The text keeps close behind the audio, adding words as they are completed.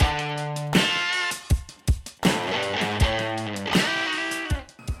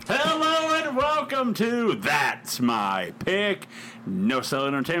welcome to That's My Pick, No Cell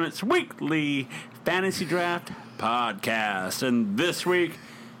Entertainment's weekly fantasy draft podcast. And this week,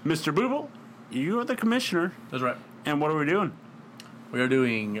 Mr. Booble, you are the commissioner. That's right. And what are we doing? We are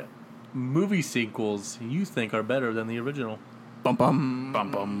doing movie sequels you think are better than the original. Bum bum.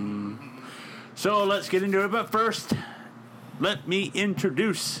 Bum bum. So let's get into it. But first, let me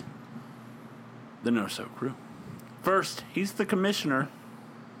introduce the No So crew. First, he's the commissioner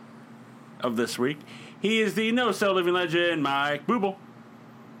of this week. He is the No Cell living legend, Mike Booble.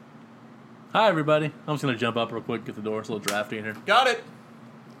 Hi, everybody. I'm just going to jump up real quick, get the door. It's a little drafty in here. Got it.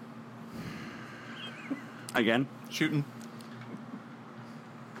 Again. Shooting.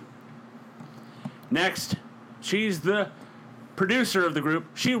 Next, she's the producer of the group.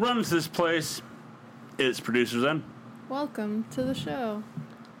 She runs this place. It's Producer Zen. Welcome to the show.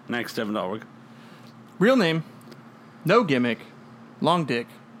 Next, Devin Dahlwig. Real name. No gimmick. Long dick.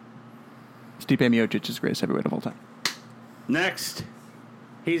 Stipe Miocic is greatest heavyweight of all time. Next,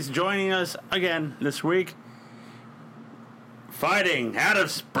 he's joining us again this week. Fighting out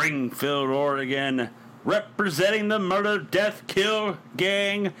of Springfield, Oregon. Representing the Murder, Death, Kill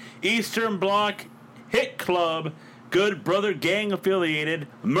Gang, Eastern Bloc, Hit Club, Good Brother Gang affiliated,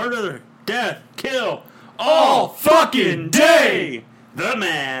 Murder, Death, Kill, all fucking day! The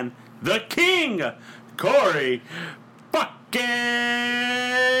man, the king, Corey fucking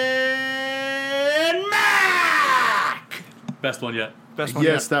Mack! Best one yet. Best one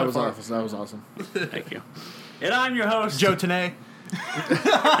Yes, yet, that by was far. awesome. That was awesome. Thank you. And I'm your host, Joe Tanay.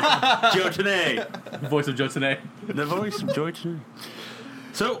 Joe Tanay. Voice of Joe Tanay. The voice of Joe Tanay.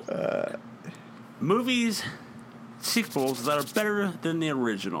 So, movies, sequels that are better than the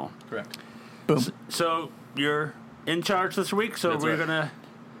original. Correct. Boom. So, you're in charge this week, so That's we're right. going to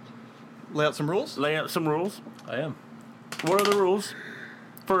Lay out some rules. lay out some rules. I am. What are the rules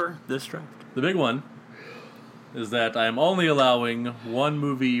for this draft? The big one is that I am only allowing one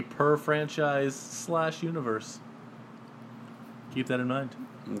movie per franchise/universe. Keep that in mind.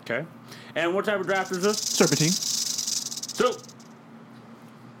 Okay. And what type of draft is this? Serpentine. So,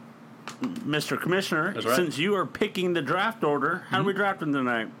 Mr. Commissioner, That's right. since you are picking the draft order, how do we draft them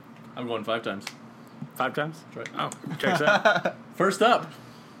tonight? I'm going 5 times. 5 times? That's right. Oh, checks out. First up,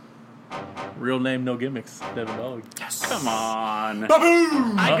 real name, no gimmicks, Devin Dog. Come on.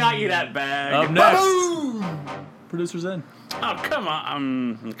 Baboom! I got you that bag. Up next, Baboom! Producers in. Oh, come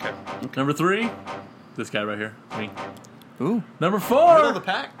on. Okay. Number 3, this guy right here, me. Ooh. Number Middle of 4, the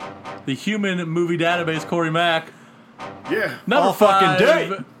pack. the human movie database, Corey Mack. Yeah. Number All fucking 5,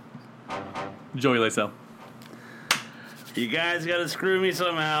 day. Joey Lacell. You guys gotta screw me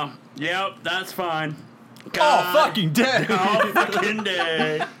somehow. Yep, that's fine. All fucking dead. All fucking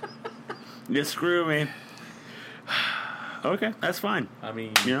day. You screw me. Okay, that's fine. I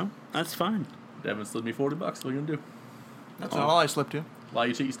mean, You know, that's fine. Devin slid me $40. What are you gonna do? That's all I slipped to. Lie,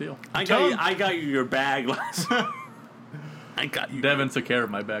 you cheat, you steal. I got you your bag last. I got you. Devin took care of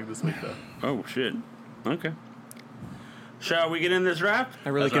my bag this week, though. Oh shit. Okay. Shall we get in this draft? I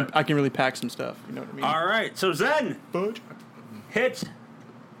really That's can. right. I can really pack some stuff. You know what I mean? All right. So Zen, Budge. hit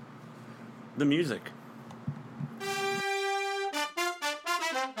the music.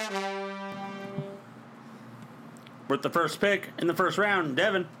 With the first pick in the first round,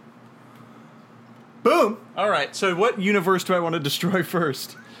 Devin. Boom. All right. So, what universe do I want to destroy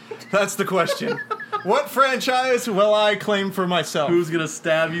first? That's the question. What franchise will I claim for myself? Who's gonna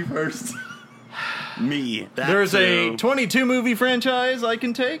stab you first? Me. That There's a too. 22 movie franchise I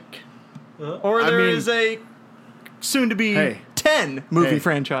can take, or I there mean- is a soon-to-be Hey. 10 movie Hey.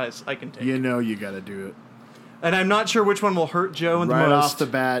 franchise I can take. You know you got to do it. And I'm not sure which one will hurt Joe the Right most. off the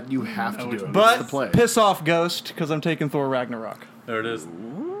bat, you have to do it. but It's the play. piss off Ghost because I'm taking Thor Ragnarok. There it is.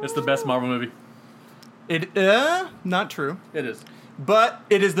 It's the best Marvel movie. It not true, It is. but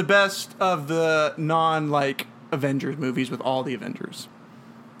it is the best of the non Avengers movies with all the Avengers.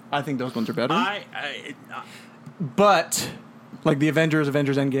 I think those ones are better. But like the Avengers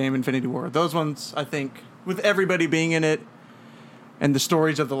Endgame, Infinity War, those ones I think with everybody being in it and the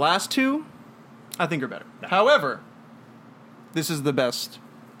stories of the last two, I think are better. However, this is the best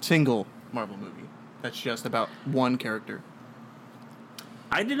single Marvel movie that's just about one character.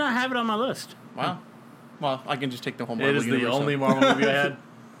 I did not have it on my list. Wow. Well, I can just take the whole It Marvel is the universe only up. Marvel movie I had.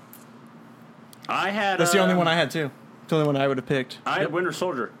 I had. That's the only one I had too. It's the only one I would have picked. I had Winter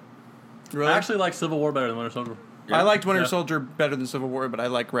Soldier. Really? I actually like Civil War better than Winter Soldier. I liked Winter Yeah. Soldier better than Civil War, but I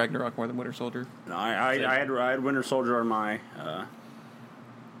like Ragnarok more than Winter Soldier. No, I had Winter Soldier on my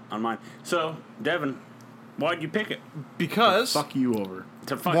on mine. So Devin, why'd you pick it? Because Fuck you over.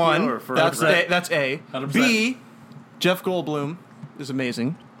 To fuck you one, over for that's right. A. That's A. 100%. B, Jeff Goldblum is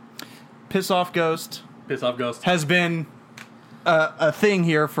amazing. Piss Off Ghost Piss Off Ghost. has been a thing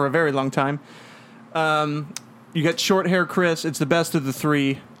here for a very long time. You got Short Hair Chris. It's the best of the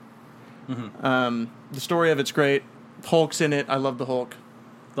three. The story of it's great. Hulk's in it. I love the Hulk.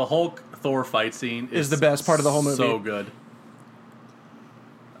 The Hulk Thor fight scene Is the best part of the whole movie. So good.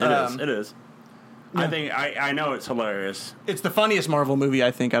 It is. I think I know it's hilarious. It's the funniest Marvel movie,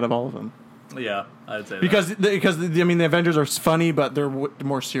 I think, out of all of them. Yeah, I'd say Because I mean, the Avengers are funny, but they're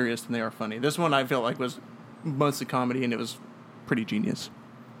more serious than they are funny. This one I feel like was mostly comedy, and it was pretty genius.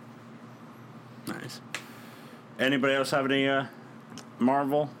 Nice. Anybody else have any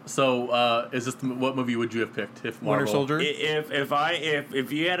Marvel? So, is this what movie would you have picked if Marvel? Winter Soldier.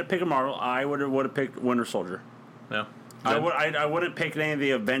 If you had to pick a Marvel, I would have picked Winter Soldier. Yeah. I wouldn't pick any of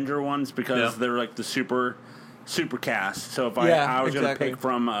the Avenger ones because they're like the super cast. So if I was going to pick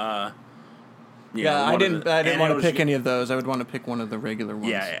from I didn't want to pick any of those. I would want to pick one of the regular ones.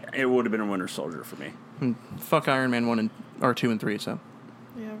 Yeah, it would have been a Winter Soldier for me. Fuck Iron Man 1 or 2 and 3, so.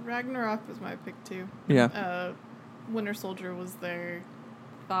 Yeah, Ragnarok was my pick too. Yeah. Winter Soldier was there.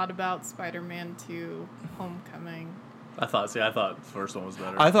 Thought about Spider-Man 2, Homecoming. I thought the first one was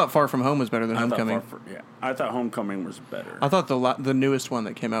better. I thought Far From Home was better than Homecoming. I thought Homecoming was better. I thought the newest one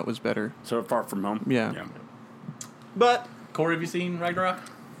that came out was better. So Far From Home? Yeah. But Corey, have you seen Ragnarok?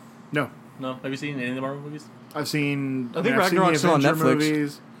 No. No? Have you seen any of the Marvel movies? I've seen. I think I've seen the Ragnarok's still on Avenger Netflix.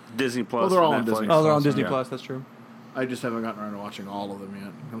 Movies. Disney Plus. Well, they're all on Netflix. Disney. Oh, they're on Plus, Disney yeah. Plus. That's true. I just haven't gotten around to watching all of them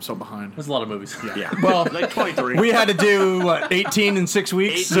yet. I'm so behind. There's a lot of movies. Yeah. Well, Like 23. we had to do 18 in 6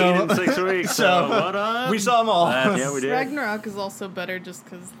 weeks. 18 in 6 weeks. So what up? We saw them all. Yeah, we did. Ragnarok is also better just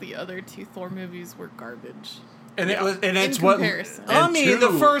because the other two Thor movies were garbage. And Yeah. it's In what comparison. I And mean, the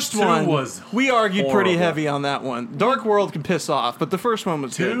two- first two one was we argued pretty horrible. heavy on that one. Dark World can piss off, but the first one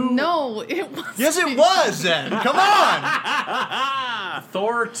was good. No, it wasn't. Yes, it was. Then come on.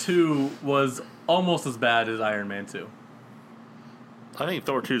 Thor 2 was almost as bad as Iron Man 2. I think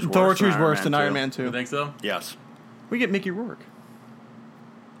Thor 2's worse. Thor 2's worse than Iron Man You 2. think so? Yes. We get Mickey Rourke.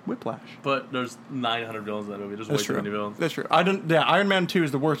 Whiplash. But there's 900 villains in that movie. There's That's way too true. many villains. That's true. I don't. Yeah, Iron Man 2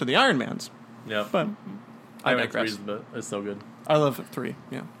 is the worst of the Iron Mans, Yeah. but I Iron Man 3 digress. is but it's so good. I love 3.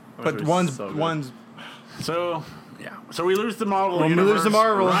 Yeah, Iron but Man 3 is one's so good. one's. So, yeah. So we lose the Marvel Well, we universe lose the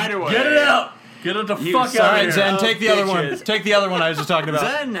Marvel. right away. Get it out! Get it the You fuck son out All of right, here! Zen, take the other one. bitches. Take the other one I was just talking about.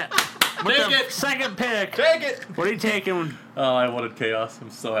 Zen, with Take the it. second pick. Take it. What are you taking? Oh, I wanted chaos. I'm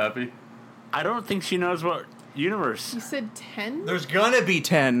so happy. I don't think she knows what universe. You said 10? There's gonna be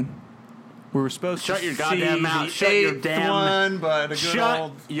 10. We were supposed Shut to your see goddamn mouth. the Shut your 8th damn- one, but a good Shut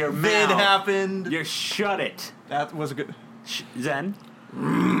old your vid mouth. happened. You shut it. That was a good. Zen.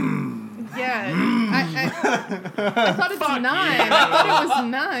 Yeah. I thought it's 9. I thought it was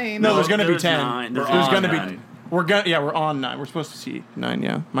 9. No, there's gonna be there's 10. 9. There's There's gonna 9. be. We're on 9. We're supposed to see 9.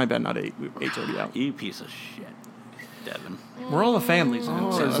 Yeah, my bad. Not 8. 8's already out. You piece of shit, Devin. We're all a family, Zen.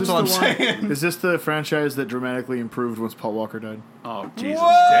 Oh, so is that's this all I'm the saying. one? Is this the franchise that dramatically improved once Paul Walker died? Oh, Jesus.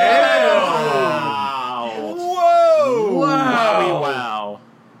 Wow. Whoa! Wowie wow.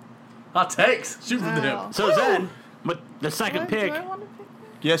 Hot takes. Shoot from the Wow. hip. So Zen, with the second Do pick, I want to pick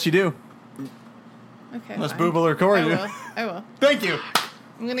Yes, you do. that? Okay. Unless fine. Booble or Corey I do. will. I will. Thank you.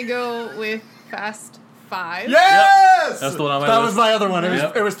 I'm going to go with Fast 5. Yes. That's the one on my That list. was my other one.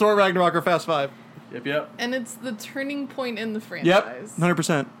 Yep. It was Thor Ragnarok or Fast 5. Yep. And it's the turning point in the Yep, franchise.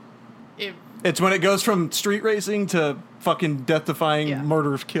 100%. It, It's when it goes from street racing to fucking death-defying Yeah.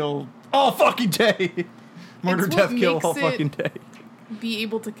 murder, kill all fucking day. Murder, It's death, what kill makes all it- fucking day. be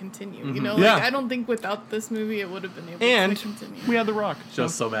able to continue. Mm-hmm. You know, Yeah. like I don't think without this movie it would have been able And to continue. we had The Rock.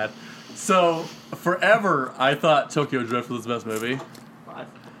 Just so mad. So, forever, I thought Tokyo Drift was the best movie.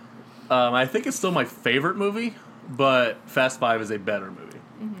 I think it's still my favorite movie, but Fast 5 is a better movie.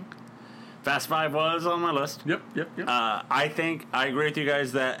 Fast 5 was on my list. Yep. I think I agree with you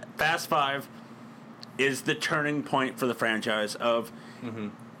guys that Fast 5 is the turning point for the franchise of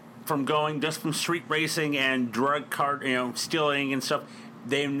from going just from street racing and drug cart, stealing and stuff.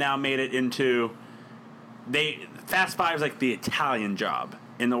 They've now made it into Fast 5 is like the Italian Job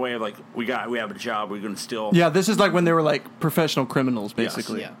in the way of like we have a job, we're going to steal. Yeah, this is like when they were like professional criminals,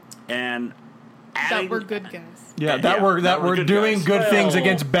 basically. Yeah. And That adding, were good guys. Yeah, Yeah, that were that were good doing guys. good things Well-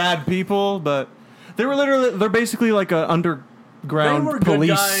 against bad people, but they're basically like a underground They were good police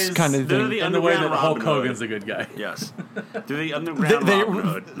guys. kind of They're thing. the In the way that Underground Hulk Robin Hood. Hogan's a good guy. Yes, they're the underground Robin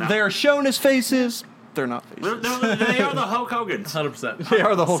Hood. No. They are shown as faces. They're not faces. They are the Hulk Hogan's. 100%. They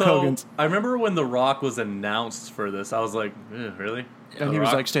are the Hulk Hogans. I remember when The Rock was announced for this, I was like, really? And The he was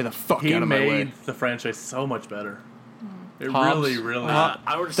Rock? like, "Stay the fuck He out of my way." made the franchise so much better. It Hobbs. really.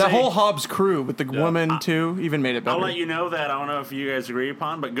 I would That say whole Hobbs crew with the woman too even made it better. I'll let you know that. I don't know if you guys agree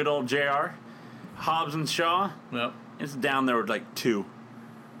upon, but good old JR, Hobbs and Shaw, Yep. it's down there with like 2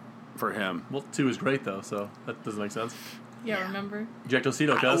 for him. Well, 2 is great though, so that doesn't make sense. Yeah, remember?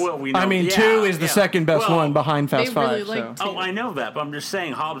 Ejectocito does. Well, we know, I mean, yeah, 2 is the yeah. second best Well, one behind Fast They 5. really so. like Oh, I know that, but I'm just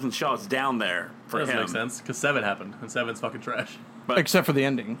saying Hobbs and Shaw's down there for That doesn't him. make sense because 7 happened and 7's fucking trash. But Except for the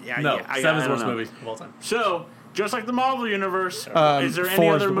ending. yeah, No, yeah, I 7's don't the worst know. movie of all time. So, just like the Marvel Universe, is there any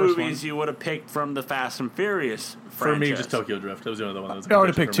 4 is other the worst movies you would have picked from the Fast and Furious For franchise? me, just Tokyo Drift. That was the only one that was. I would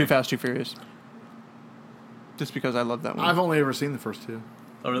have picked for 2 me. Fast, 2 Furious. Just because I love that one. I've only ever seen the first 2.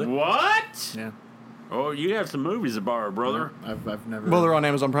 Oh really? What? Yeah. Oh, you have some movies to borrow, brother. I've never. well, they're on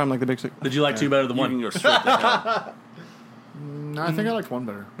Amazon Prime like the big 6. Did you like 2 better than You can 1? go straight to hell. No, I think I liked 1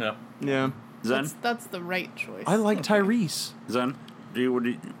 better. Yeah. Yeah. Zen? That's the right choice. I like Tyrese. Zen? Would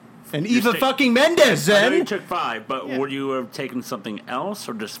you, And you Eva stick- fucking Mendes, I know you Zen! took 5, but Yeah. would you have taken something else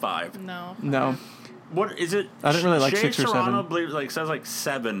or just 5? No. No. What is it? I didn't really like Shea 6 or 7. Serrano believes says like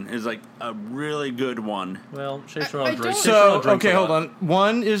 7 is like a really good one. Well, Shea I Serrano drinks. don't- Shea So, Serrano drinks okay, a hold lot. on.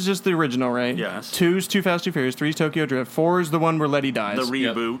 1 is just the original, right? Yes. 2 is 2 Fast, 2 Furious. 3 is Tokyo Drift. 4 is the one where Letty dies. The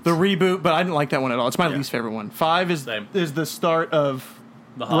reboot. The reboot, but I didn't like that one at all. It's my Yeah. least favorite one. 5 is Same. the start of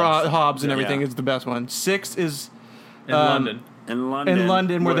The Hobbs. Hobbs and Yeah. everything. Is the best one. 6 is In London. in London. in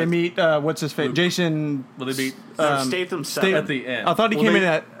London where they with- meet. What's his face? Jason. Well, they beat Statham 7. at the end. I thought he Well, came they-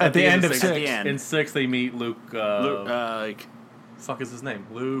 in at the end of 6. At the end. In 6, they meet Luke. Luke, like Fuck is his name?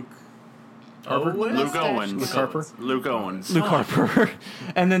 Luke. Harper? Owens? Luke Mustache Owens. guy. Luke Harper? Luke Owens. Luke Harper.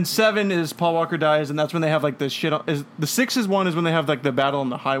 And then 7 is Paul Walker dies, and that's when they have like the shit. The 6 is one is when they have like the battle on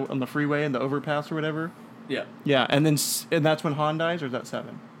the freeway and the overpass or whatever. Yeah. Yeah, and then and that's when Han dies, or is that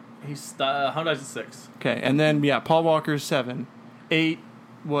 7? He's Hyundai's at 6. Okay, and then Paul Walker's 7. 8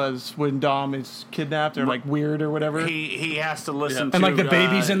 was when Dom is kidnapped or like weird or whatever. He has to listen Yeah. to And, like, the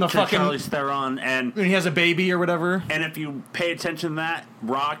baby's in the to fucking- Charlize Theron and When he has a baby or whatever. if you pay attention to that,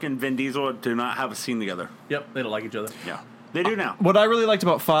 Rock and Vin Diesel do not have a scene together. Yep, they don't like each other. Yeah, they do now. What I really liked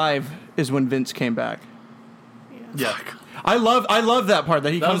about 5 is when Vince came back. Yeah. I love that part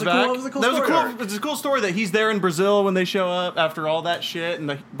that he That comes was a cool- back. that was a cool That was story arc. it's a cool story that he's there in Brazil when they show up after all that shit,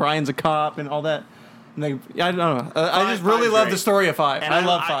 and Brian's a cop and all that. And I don't know. I just really Five's love great. the story of 5. And I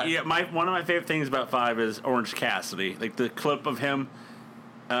love 5. Yeah, one of my favorite things about 5 is Orange Cassidy, like the clip of him.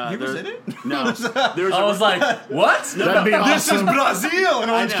 He was there- in it? No, there's I was like, what? That'd be awesome. Brazil,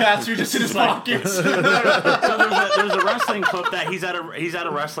 and Orange know. Cassidy just in his pockets. so there's a wrestling clip that he's at a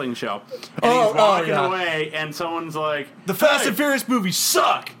wrestling show, and he's walking yeah. away, and someone's like, The Fast "Hey, and Furious movies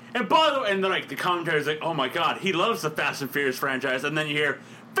suck. And by the way, and then like the commentary's like, oh my god, he loves the Fast and Furious franchise, and then you hear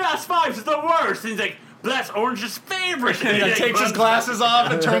Fast 5 is the worst, and he's like, but that's Orange's favorite. And he like, takes his glasses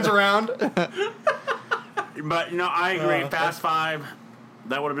off and turns around. But I agree. Fast 5,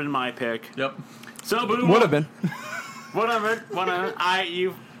 that would have been my pick. Yep. So Boo, Would have been. whatever.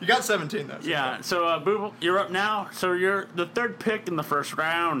 You You got 17 though. yeah. So Boo, you're up now. So you're the third pick in the first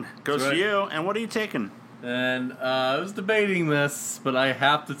round goes That's to right. you. And what are you taking? And I was debating this, but I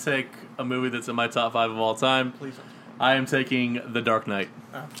have to take a movie that's in my top 5 of all time. Please. I am taking The Dark Knight.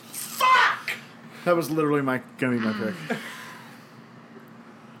 That was literally gonna be my pick.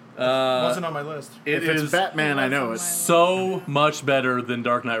 Wasn't on my list. It If it's is Batman, I know Wasn't it's. so much better than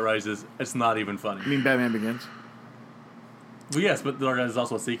Dark Knight Rises. It's not even funny. I mean, Batman Begins. Well, yes, but The Dark Knight is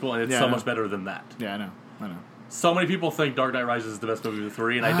also a sequel, and it's Yeah, so I know. much better than that. Yeah, I know. So many people think Dark Knight Rises is the best movie of the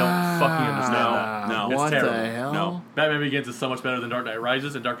 3, and I don't fucking understand that. No. It's What terrible. the hell? No. Batman Begins is so much better than Dark Knight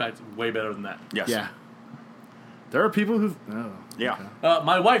Rises, and Dark Knight's way better than that. Yes. Yeah. There are people who. Oh. Yeah. okay.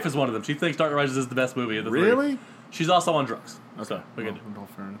 My wife is one of them. She thinks Dark Knight Rises is the best movie of the 3. Really? She's also on drugs. So, we Well, can in all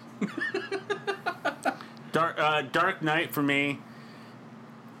fairness. Dark Knight for me.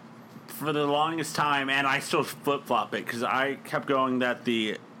 For the longest time, and I still flip flop it because I kept going that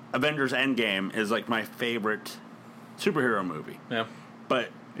the Avengers Endgame is like my favorite superhero movie, yeah. but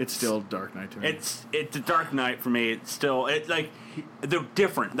It's still Dark Knight to me. it's a Dark Knight for me. It's still like they're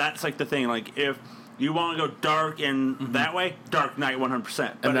different. That's like the thing. Like if you want to go dark in that way, Dark Knight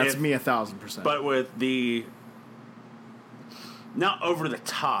 100%. and that's me 1,000%. But with the not over the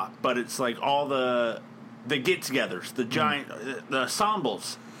top, but it's like all the get-togethers, the giant, the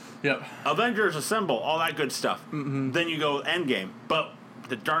ensembles. Yep. Avengers Assemble, all that good stuff. Then you go Endgame, but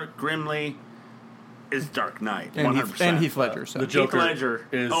the Dark Grimly is Dark Knight, 100%. And Heath Ledger. So. The Joker Ledger,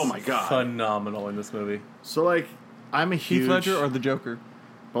 is oh my God. phenomenal in this movie. so like, I'm a huge Heath Ledger or the Joker?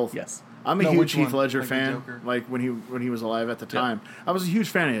 both. Yes. I'm a No, huge which Heath one? Ledger Like the fan. Joker? Like when he was alive at the time, I was a huge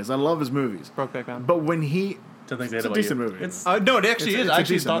fan of his. I love his movies. Brokeback Mountain. But when he, 10 Things I it's Hate a About decent You. movie. It's No, it actually It's is. a I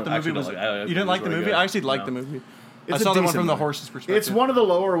actually decent thought the movie. movie Actually, was. no, I- You didn't it like was the really movie? good. I actually liked No. the movie. I saw that one from the horse's perspective. It's one of the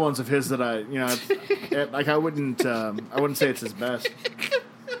lower ones of his that I wouldn't say it's his best.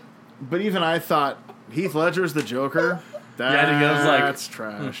 But even I thought Heath Ledger's the Joker. I was like, That's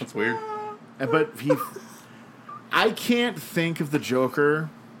trash. That's weird. But I can't think of the Joker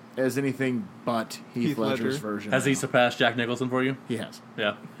as anything but Heath Ledger's Ledger. version. Has he now. surpassed Jack Nicholson for you? He has.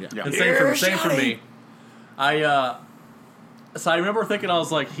 Yeah. Yeah. And same for me. So I remember thinking, I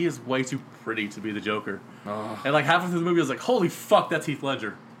was like, he is way too pretty to be the Joker. Oh. And like halfway through the movie, I was like, holy fuck, that's Heath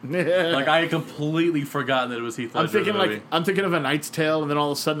Ledger. Like I had completely forgotten that it was Heath Ledger. I'm thinking of A Knight's Tale, and then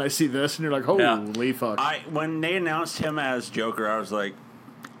all of a sudden I see this, and you're like, holy fuck. When they announced him as Joker, I was like,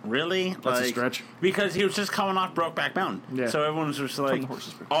 really? That's a stretch. Because he was just coming off Brokeback Mountain. Yeah. So everyone was just like, the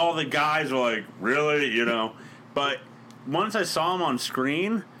horse's perspective. all the guys were like, really? You know? But once I saw him on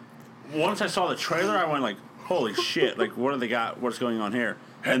screen, once I saw the trailer, I went like, holy shit, like what do they got? What's going on here?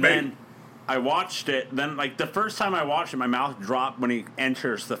 And then I watched it. Then, like, the first time I watched it, my mouth dropped when he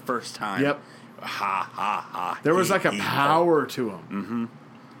enters the first time. Yep. Ha, ha, ha. There was like a power to him. Mm-hmm.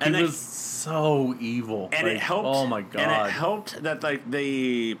 He And was so evil. and Like, it helped. Oh my god. And it helped that, like,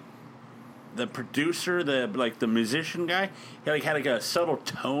 the producer, the musician guy, he like had like a subtle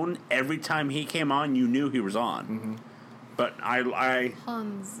tone every time he came on. You knew he was on. Mm-hmm. But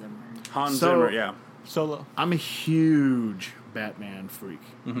Hans Zimmer. Hans So- Zimmer, yeah. Solo. I'm a huge Batman freak.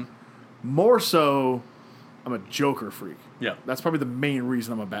 Mm-hmm. More so, I'm a Joker freak. Yeah. That's probably the main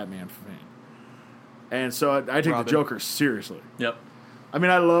reason I'm a Batman fan. And so I take Robin. the Joker seriously. Yep. I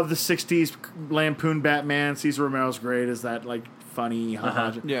mean, I love the 60s Lampoon Batman. Cesar Romero's great as that, like, funny,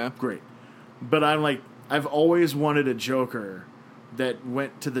 Yeah. great. But I'm like, I've always wanted a Joker that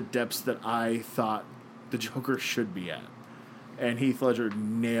went to the depths that I thought the Joker should be at. And Heath Ledger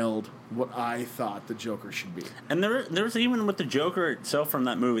nailed what I thought the Joker should be. And there's even with the Joker itself from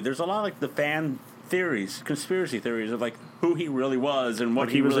that movie, there's a lot of like the fan theories, conspiracy theories of like who he really was and what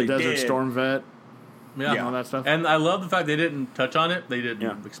Like he was really a Desert did. Storm vet. Yeah. And all that stuff. And I love the fact they didn't touch on it. They didn't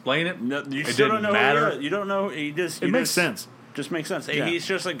Yeah. explain it. No, you it still didn't don't know. matter. You don't know. He just. It makes sense. Just makes sense. Yeah. He's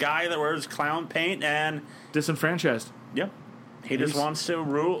just a guy that wears clown paint and Disenfranchised. yeah, he just wants to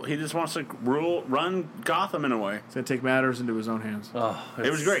rule. He just wants to run Gotham in a way. He's going to take matters into his own hands. Oh, It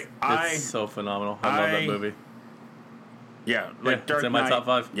was great. It's so phenomenal. I love that movie. Yeah, Yeah, like it's Dark in my Knight. top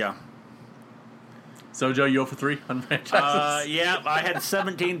 5. Yeah. So Joe, you 0 for 3 on franchises? Yeah, I had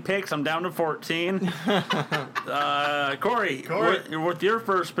 17 picks. I'm down to 14. Corey, with your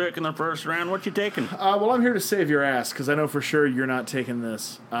first pick in the first round, what you taking? Well, I'm here to save your ass because I know for sure you're not taking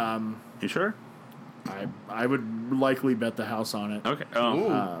this. You sure? I would likely bet the house on it. Okay.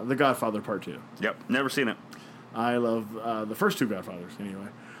 Oh, The Godfather Part 2. yep. Never seen it. I love the first two Godfathers, anyway.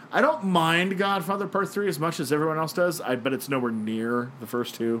 I don't mind Godfather Part 3 as much as everyone else does, but it's nowhere near the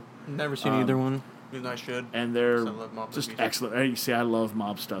first two. Never seen either one. Even though I should. And they're I love mob just movies. excellent. Hey, you see, I love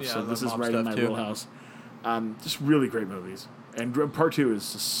mob stuff, Yeah, I so love this is mob right in stuff, my too. wheelhouse. Just really great movies. And Part 2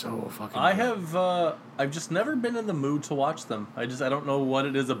 is just so fucking I good. have I've just never been in the mood to watch them. I don't know what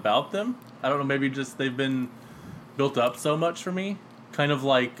it is about them. I don't know, maybe just they've been built up so much for me. Kind of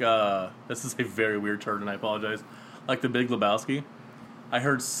like this is a very weird turn and I apologize. Like The Big Lebowski. I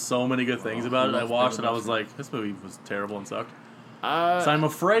heard so many good things about it. I love watched Big it. I was like, this movie was terrible and sucked. So Uh, I'm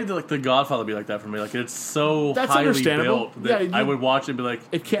afraid that like The Godfather will be like that for me. Like it's so That's highly understandable. built that Yeah, I would watch it and be like,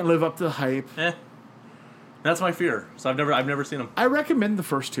 it can't live up to the hype. eh. That's my fear. So I've never seen them. I recommend the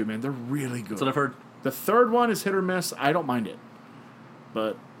first two, man. They're really good. That's what I've heard. The third one is hit or miss. I don't mind it.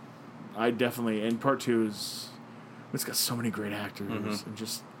 But I definitely, and Part 2 is, it's got so many great actors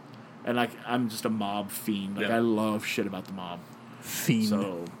and like, I'm just a mob fiend. Like, Yeah. I love shit about the mob. Fiend.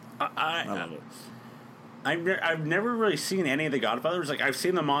 So, I I love it. I've never really seen any of the Godfathers. Like I've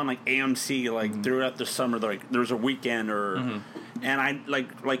seen them on like AMC like throughout the summer. Like there's a weekend or, and I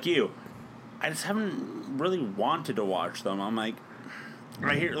like you, I just haven't really wanted to watch them. I'm like,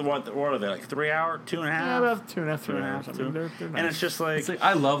 I hear what are they like 3 hour, 2.5? Yeah, about 2.5, 3.5. I mean, they're nice. And it's just like It's like,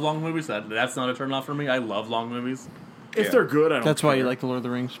 I love long movies. That's not a turn off for me. I love long movies. if yeah. they're good, I don't That's why you care. like the Lord of the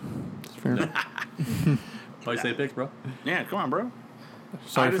Rings. It's fair. Why you say picks, bro? yeah, come on, bro.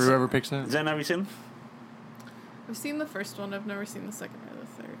 Sorry I for just- whoever picks that. Zen, have you seen them? I've seen the first one. I've never seen the second or the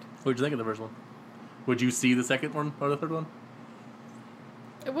third. What'd you think of the first one? Would you see the second one or the third one?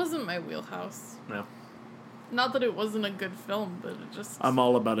 It wasn't my wheelhouse. No. Not that it wasn't a good film, but it just. I'm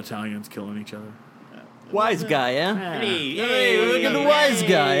all about Italians killing each other. it Wise wasn't- guy, huh? Hey, Look at the wise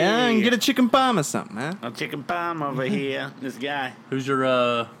guy, huh? And get a chicken palm or something, huh? a chicken palm over here. This guy. Who's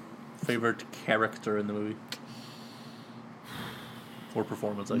your favorite character in the movie? Or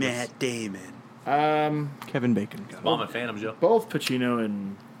performance, I guess. Matt Damon. Kevin Bacon. Mom and Phantom, Joe. Both Pacino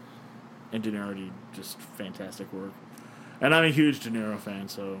and and De Niro did just fantastic work. And I'm a huge De Niro fan,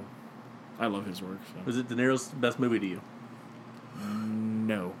 so I love his work. So. Was it De Niro's best movie to you?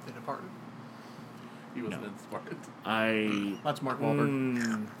 No. The Departed. He wasn't No. in Departed. That's Mark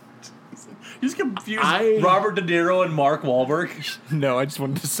Wahlberg. You just confused I- Robert De Niro and Mark Wahlberg. No, I just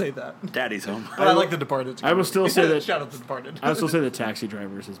wanted to say that. Daddy's home. But I like The Departed. It's I will good. still say that- Shout out The Departed. I would still say that Taxi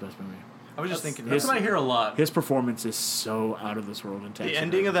Driver is his best movie. I was just thinking That's this. what I hear a lot. His performance is so out of this world in Taxi The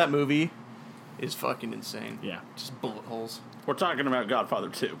ending of Driver. that movie is fucking insane. Yeah. Just bullet holes. We're talking about Godfather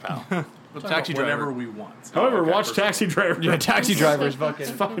 2, pal. But Talk Taxi about whatever Driver. we want. However, okay. watch Taxi Driver. Yeah, Taxi Driver is fucking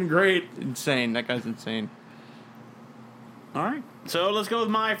It's fucking great. insane. That guy's insane. All right. So let's go with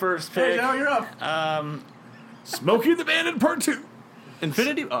my first Hey, pick. Joe, you're up. Smokey the Bandit Part 2.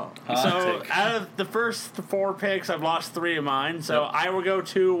 Infinity. Oh, So out of the first 4 picks, I've lost 3 of mine. So I will go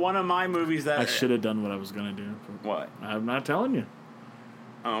to one of my movies that I should have done what I was going to do. What? I'm not telling you.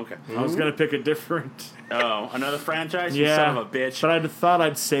 Oh, okay. I was going to pick a different. Oh, another franchise? You Yeah. son of a bitch. But I thought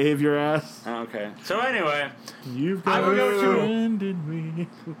I'd save your ass. Okay. So anyway, You've I got will a go to- friend in me.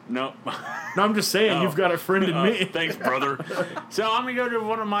 nope. No, I'm just saying, Oh. you've got a friend in me. Thanks, brother. So I'm gonna go to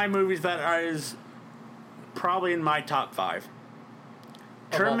one of my movies that is probably in my top 5.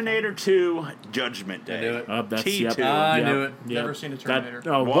 Terminator 2: Judgment Day. I knew it. That's T2. yep, I yep, knew it. yep. Never seen a Terminator.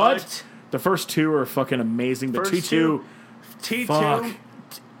 Oh, what? The first 2 are fucking amazing. The First T2. two- T2. Fuck.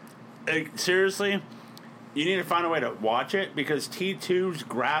 Seriously, you need to find a way to watch it because T2's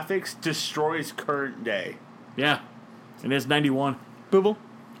graphics destroys current day. Yeah. And it's 91. Booble.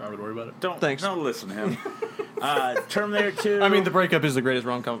 I would worry about it. Thanks. Don't listen to him. Terminator 2. I mean, The Breakup is the greatest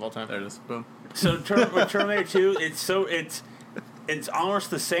rom-com of all time. There it is. Boom. So with Terminator 2, it's almost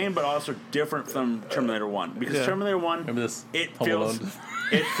the same, but also different from Terminator 1 because Yeah. Terminator 1, Remember this? it Home feels Alone?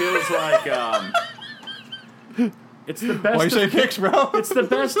 it feels like It's the best. Why you say of, picks, bro? it's the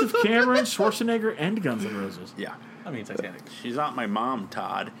best of Cameron, Schwarzenegger, and Guns N' Roses. yeah. I mean, Titanic. She's not my mom,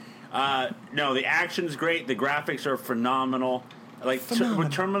 Todd. No, the action's great. The graphics are phenomenal. Like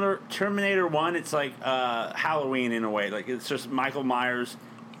with Terminator 1, it's like Halloween in a way. Like it's just Michael Myers.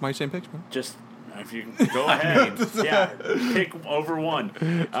 Why you saying picks, bro? Just if you can go ahead, yeah, pick over one.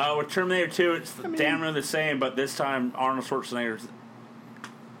 With Terminator 2, it's damn near the same, but this time Arnold Schwarzenegger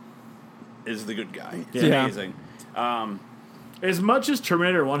is the good guy. It's Yeah. amazing. As much as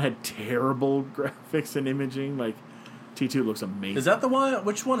Terminator 1 had terrible graphics and imaging, like T2 looks amazing. Is that the one?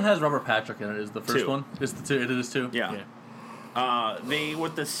 Which one has Robert Patrick in it? Is the first 2. one? It's the 2. It is 2. Yeah. Yeah.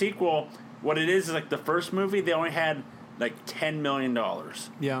 With the sequel, what it is like the first movie, they only had like $10 million.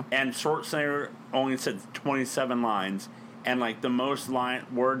 Yeah. And Schwarzenegger only said 27 lines, and like the most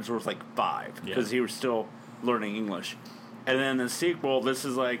words was like 5 because he was still learning English. And then the sequel, this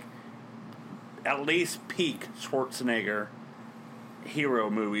is like at least peak Schwarzenegger hero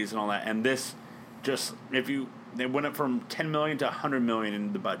movies and all that. And this just they went up from 10 million to 100 million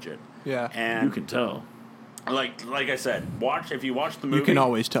in the budget. Yeah. And You can tell. like I said, if you watch the movie, You can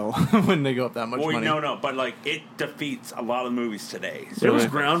always tell when they go up that much well, money. no, but like it defeats a lot of movies today. It was Really?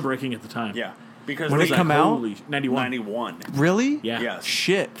 groundbreaking at the time. Yeah, because When they it come out? Holy 91. 91. Really? Yeah. Yes.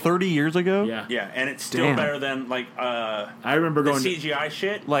 Shit, 30 years ago? Yeah. Yeah, and it's still Damn. better than like I remember the going. CGI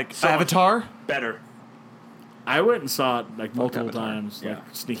shit. Like So much Avatar? better. I went and saw it like multiple Avatar. times, like Yeah.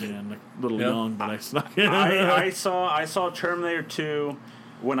 sneaking in, like a little Yeah. young, but I snuck in. I saw Terminator 2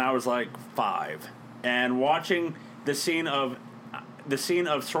 when I was like 5, and watching the scene of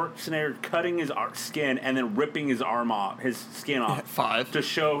Schwarzenegger cutting his skin and then ripping his arm off, his skin off, At 5. to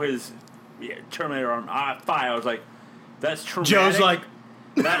show his Terminator arm. 5. I was like, that's traumatic. Joe's like,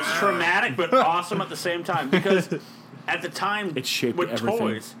 That's traumatic, but awesome at the same time. Because at the time, It shaped with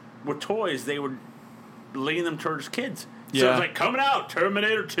everything. toys, they would lean them towards kids. So Yeah. it's like coming out,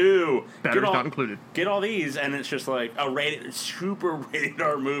 Terminator 2. Batteries not included. Get all these, and it's just like a super rated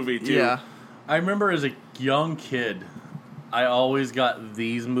R movie too. yeah. I remember as a young kid, I always got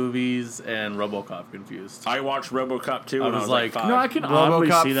these movies and RoboCop confused. I watched RoboCop 2 when I was was like, like 5. No, I can oddly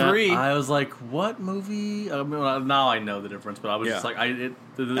RoboCop see that. 3. I was like, "What movie?" I mean, now I know the difference, but I was just Yeah. like, At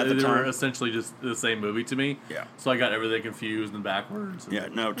the they were time. essentially just the same movie to me. Yeah. So I got everything confused and backwards. Yeah,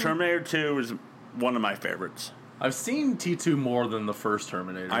 no, Terminator 2 is one of my favorites. I've seen T2 more than the first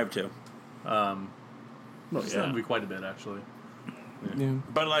Terminator. I have 2. Well, That yeah. would be quite a bit, actually. Yeah.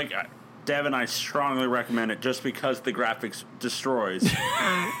 But like, Devin, I strongly recommend it just because the graphics destroys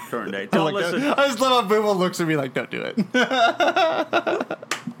current day. Don't Like, listen. I just love how Booble looks at me like, don't do it.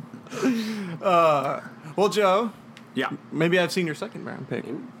 Well, Joe, Yeah. maybe I've seen your second round pick.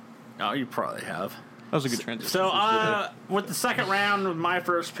 Oh, you probably have. That was a good transition. So, with the second round of my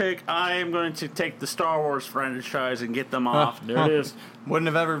first pick, I am going to take the Star Wars franchise and get them off. There it is. Wouldn't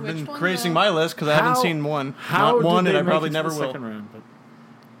have ever Which been one, gracing though? my list because I haven't seen one. Not one, and I probably never will. Second round, but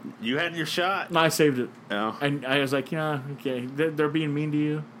You had your shot. no, I saved it. Oh, And I was like, yeah, okay. They're being mean to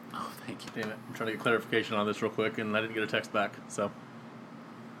you. oh thank you. Damn it! I'm trying to get clarification on this real quick, and I didn't get a text back. So,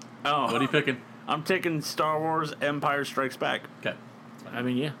 Oh, what are you picking? I'm taking Star Wars Empire Strikes Back. Okay. I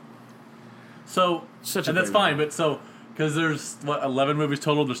mean, yeah. So, Such a and that's great fine, but so because there's 11 movies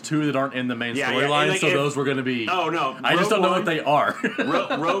total, there's 2 that aren't in the main Yeah, yeah, storyline, like so if- those were going to be. Oh no, I just don't know what they are.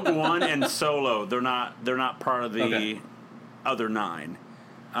 Rogue One and Solo, they're not part of the Okay. other 9.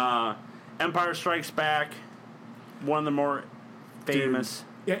 Empire Strikes Back, one of the more famous.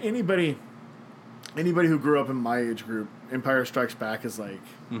 Yeah, anybody who grew up in my age group, Empire Strikes Back is like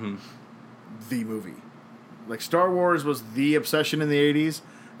the movie. Like Star Wars was the obsession in the 80s,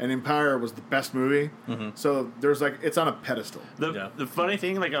 and Empire was the best movie. So there's like it's on a pedestal. The funny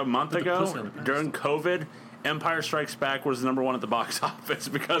thing, like a month pussy on ago the pedestal. during COVID, Empire Strikes Back was #1 at the box office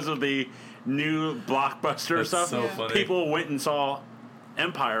because of the new blockbuster That's stuff. so Yeah. funny. People went and saw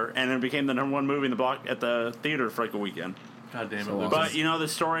Empire, and it became the #1 movie in the block at the theater for like a weekend. God damn it! So Lucas. But you know the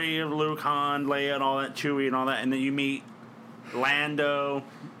story of Luke, Han, Leia, and all that, Chewie, and all that, and then you meet Lando.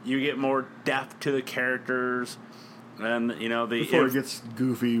 You get more depth to the characters, and you know the Before it gets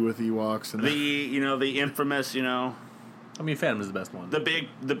goofy with Ewoks and the infamous I mean, Phantom is the best one.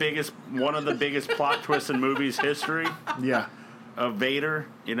 one of the biggest plot twists in movies history yeah. of Vader.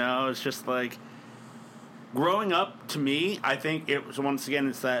 It's just like growing up to me. I think it was once again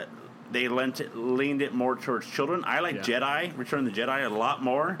it's that they leaned it more towards children. I like Yeah. Jedi, Return of the Jedi, a lot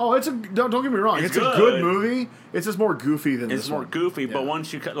more. Oh, don't get me wrong. It's It's a good. good movie. It's just more goofy than It's this more one. goofy, but Yeah.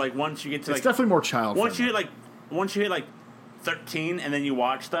 once you get to It's like definitely more child. once you hit like 13 and then you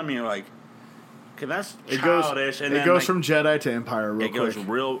watch them and you're like, okay, that's it goes childish, and it then goes like, from Jedi to Empire real it goes quick.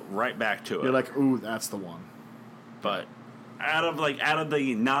 real right back to it. You're like, ooh, that's the one. But out of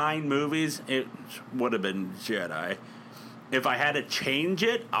the 9 movies, it would have been Jedi. If I had to change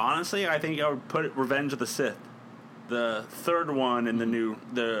it, honestly, I think I would put Revenge of the Sith, the third one in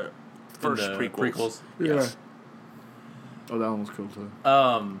the first the prequels. Yeah. Yes. Oh, that one was cool too.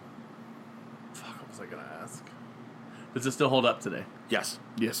 Fuck, what was I gonna ask? Does it still hold up today? Yes.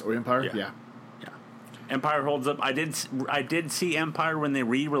 Yes, or Empire. Yeah. Yeah. Yeah. Empire holds up. I did see Empire when they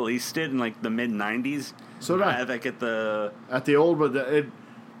re-released it in like the mid '90s. So did I. think at the At the old, but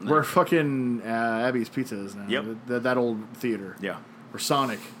where fucking Abby's Pizza is now. Yep. That old theater. yeah, Or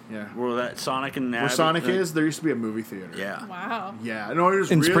Sonic. Yeah. where that Sonic and Where Abby- Sonic is, there used to be a movie theater. Yeah. Wow. Yeah. No, it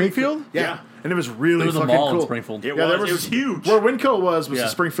was In really Springfield? cool. Yeah. Yeah. And it was really There was a fucking mall cool. in Springfield. It Yeah, was huge. Where Winco was Yeah. the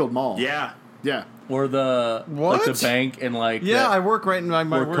Springfield Mall. Yeah. Yeah. Or the What? like the bank and like Yeah, that, I work right in my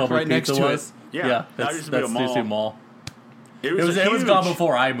where work Cobra right next Pizza to was. it. Yeah, yeah, that that's used to be a that's mall. the mall. It It was huge. gone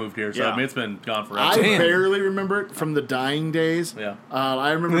before I moved here, so Yeah. I mean it's been gone forever. I Damn. barely remember it from the dying days. Yeah. I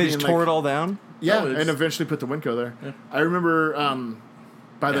remember They being just like, tore it all down. Yeah, No, it's- and eventually put the Winco there. I remember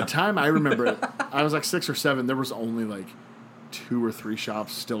by the time I remember it, I was like 6 or 7. There was only like 2 or 3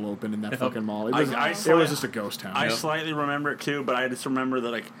 shops still open in that fucking mall. It was, it was just a ghost town. I slightly remember it too, but I just remember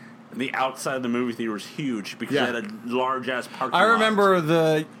that like the outside of the movie theater was huge because Yeah. it had a large ass parking I lot. remember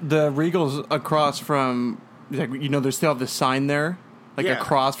the Regals across from, like, they still have the sign there, like Yeah.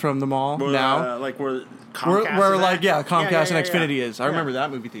 across from the mall where, now. like where Comcast Where is like at. yeah, Comcast and yeah. Xfinity is. I Yeah. remember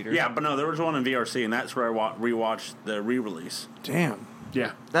that movie theater. Yeah, but no, there was one in VRC, and that's where I rewatched the re-release. Damn,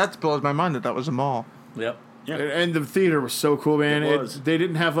 Yeah. that blows my mind that was a mall. Yep. Yeah, And the theater was so cool, man. It was. They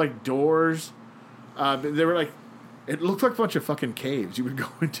didn't have like doors. They were like, it looked like a bunch of fucking caves you would go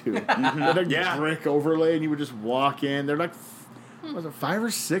into. They had like Yeah. brick overlay, and you would just walk in. They're like, was it 5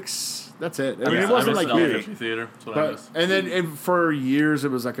 or 6? That's it. I mean, Yeah, it wasn't I like missed the huge. $1.50 theater. That's what I But miss. and then for years it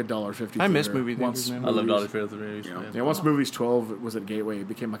was like $1.50. I miss theater. movie theaters, man. I love movies- $1.50 theaters. Yeah, once movies 12 was at Gateway, it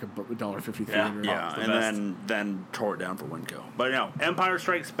became like a $1.50 Yeah, theater. yeah, it's the and best. then tore it down for Winco. But Empire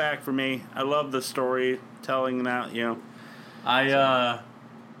Strikes Back for me. I love the storytelling that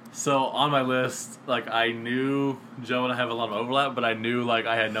So on my list, like I knew Joe and I have a lot of overlap, but I knew like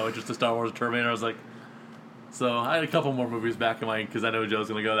I had no interest in Star Wars or Terminator. I was like, so I had a couple more movies back in mind because I know Joe's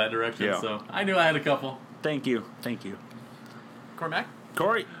gonna go that direction. Yeah. So I knew I had a couple. Thank you, Cormac.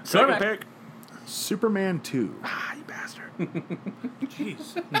 Corey. Second Cormac. pick. Superman 2. Ah, you bastard.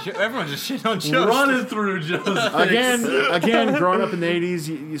 Jeez. Everyone's just shitting on Joe. Running through Joe's Again, growing up in the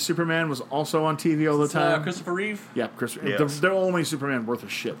 80s, Superman was also on TV all the time. Christopher Reeve. Yeah, Chris. Yes. The only Superman worth a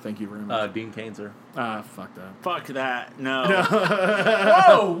shit. Thank you very much. Dean Cain, sir. Fuck that. Fuck that. No.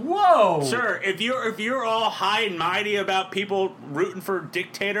 Whoa! Sir, if you're all high and mighty about people rooting for a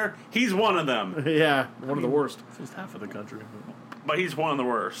dictator, he's one of them. Yeah, one of the worst. It's half of the country. But he's one of the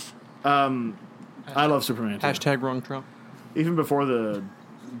worst. I love Superman too. Hashtag wrong Trump. Even before the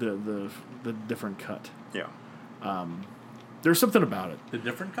different cut. Yeah. There's something about it. The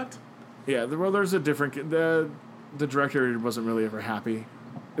different cut? Yeah, well, there's a different. The director wasn't really ever happy.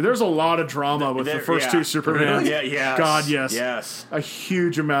 There's a lot of drama with the first two Supermans. Yeah, yes. God, yes. Yes. A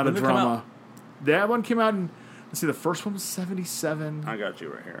huge amount of When did it come drama. out? That one came out in, let's see, the first one was 77, I got you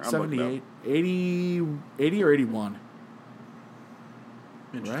right here. I'm looking 78, 80 or 81.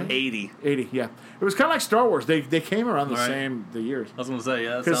 Interesting. Right? 80. 80, yeah. It was kind of like Star Wars. They came around the Right. the years. I was going to say,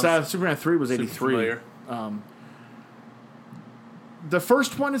 yeah. Because Superman 3 was super 83. familiar. The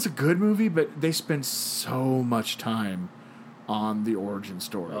first one is a good movie, but they spend so much time on the origin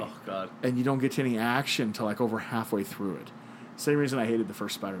story. Oh, God. And you don't get to any action until like over halfway through it. Same reason I hated the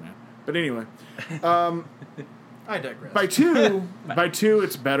first Spider-Man. But anyway, I digress. by two,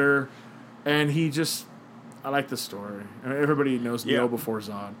 it's better. And I like the story. I mean, everybody knows Yeah. Neo before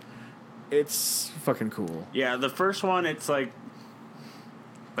Zod. It's fucking cool. Yeah, the first one, it's like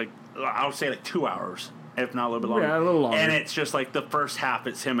I'll say like 2 hours, if not a little bit longer. Yeah, a little longer. And it's just like the first half,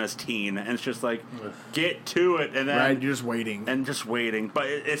 it's him as teen, and it's just like get to it, and then Right? You're just waiting. and just waiting. But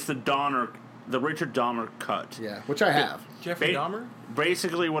it's the Richard Donner cut. Yeah, which I have. Jeffrey Ba- Dahmer?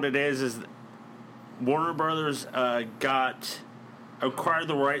 Basically, what it is Warner Brothers acquired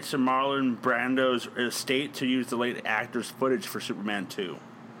the rights to Marlon Brando's estate to use the late actor's footage for Superman 2.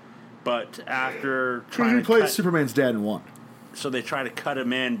 But after trying He to played cut, Superman's dad in one. so they tried to cut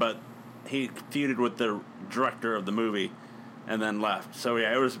him in, but he feuded with the director of the movie and then left. So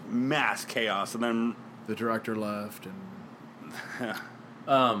yeah, it was mass chaos. And then The director left, and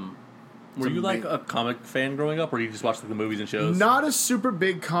Were you like a comic fan growing up, or you just watched like, the movies and shows? not a super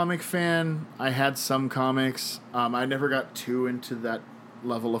big comic fan. I had some comics. I never got too into that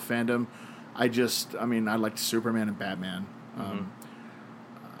level of fandom. I liked Superman and Batman.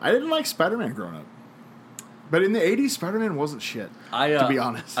 I didn't like Spider-Man growing up. But in the 80s, Spider-Man wasn't shit, to be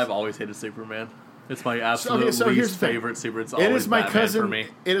honest. I've always hated Superman. It's my absolute here's the least thing. favorite super. It's It always is my Batman cousin. for me.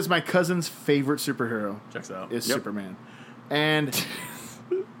 It is my cousin's favorite superhero. Checks out. Is Yep. Superman, and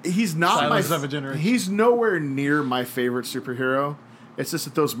he's not Silence of a generation. He's nowhere near my favorite superhero. It's just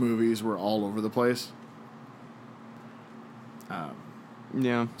that those movies were all over the place.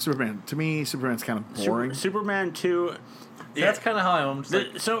 Yeah. Superman, to me, Superman's kind of boring. Superman 2. Yeah. That's kind of how I am. Just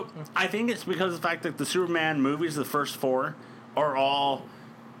like, So I think it's because of the fact that the Superman movies, the first four, are all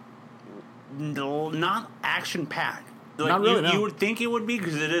not action packed. Like, Not really, no. You would think it would be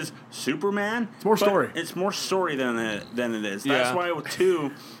because it is Superman. It's more story. It's more story than it is. Yeah. That's why with 2,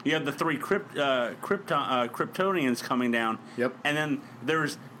 you have the 3 Kryptonians coming down. Yep. And then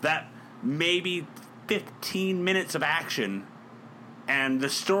there's that maybe 15 minutes of action, and the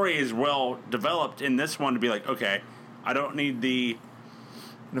story is well developed in this one to be like, okay, I don't need the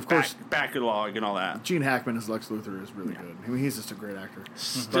And of course, backlog and all that. Gene Hackman as Lex Luthor is really good. I mean, he's just a great actor.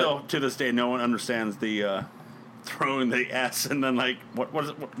 Still, to this day, no one understands the throwing the S and then like what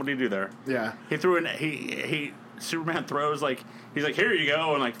do you do there? Yeah. He threw an he Superman throws like he's like here you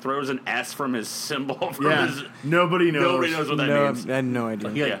go and like throws an S from his symbol from Yeah. his Nobody knows. nobody knows what that No, means. I had no idea.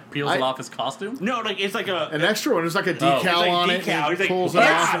 he like Yeah. peels it off his costume. No, like it's like An extra one. There's like a decal it's like on decal. it. and He's like, pulls yeah.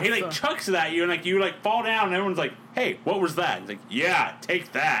 it off. and He like stuff. chucks it at you, and like you like fall down, and everyone's like, "Hey, what was that?" He's like, "Yeah,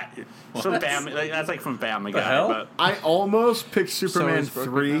 take that." It's from Family. Like, that's like from Family Guy. hell? But I almost picked Superman So is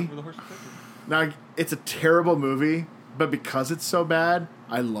Brokeback 3. Mountain with a horse and Now, it's a terrible movie, but because it's so bad,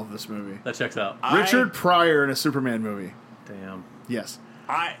 I love this movie. That checks out. Richard Pryor in a Superman movie. Damn. Yes.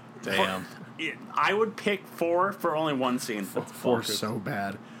 Damn. I would pick 4 for only one scene. Four so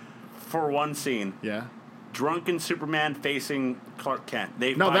bad. For one scene, Yeah. drunken Superman facing Clark Kent.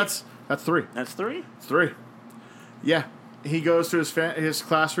 They No, fight. that's 3. That's 3. It's 3. Yeah. He goes to his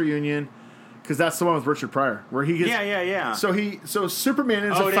class reunion because that's the one with Richard Pryor where he gets Yeah. So Superman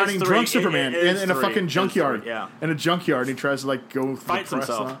ends Oh, up it is fighting 3. drunk It Superman is in a 3. fucking It's junkyard. 3, yeah. In a junkyard, and he tries to like go for Fights the press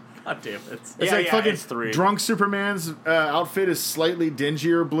himself. and all. God damn it. It's Yeah, like fucking it's 3. drunk Superman's outfit is slightly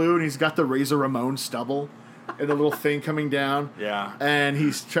dingier blue, and he's got the Razor Ramon stubble. and the little thing coming down. Yeah. And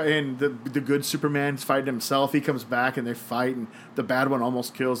he's trying. The good Superman's fighting himself. He comes back and they fight, and the bad one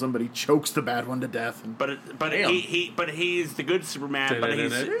almost kills him, but he chokes the bad one to death. And He's the good Superman, but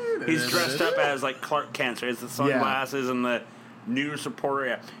he's dressed up as like Clark Kent. So he has the sunglasses and the news reporter.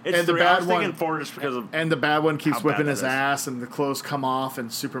 Yeah, it's and the bad I was thinking one, for just because of and the bad one keeps how whipping bad his that is. ass, and the clothes come off,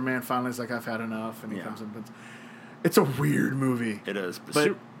 and Superman finally is like, "I've had enough," and he Yeah. comes in. But it's a weird movie. it is. But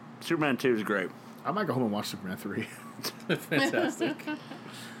But- Superman 2 is great. I might go home and watch Superman 3. Fantastic.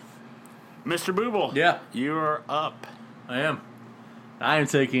 Mr. Booble, Yeah. you are up. I am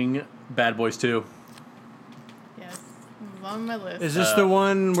taking Bad Boys 2. Yes, it was on my list. Is this the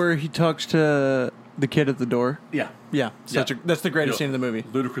one where he talks to the kid at the door? Yeah. Yeah, that's the greatest scene in the movie.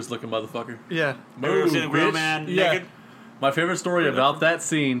 Ludicrous looking motherfucker. Yeah. Have you ever seen a grown bitch. man Yeah. naked? My favorite story about that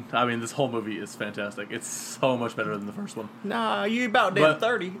scene, I mean, this whole movie is fantastic. It's so much better than the first one. Nah, you about But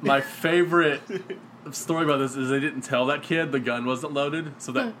 30. my favorite story about this is they didn't tell that kid the gun wasn't loaded,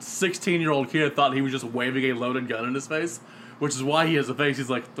 so that 16-year-old kid thought he was just waving a loaded gun in his face, which is why he has a face.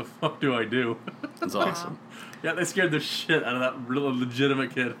 He's like, the fuck do I do? That's awesome. Yeah, they scared the shit out of that real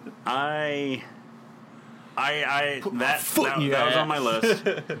legitimate kid. That foot in your was ass. on my list.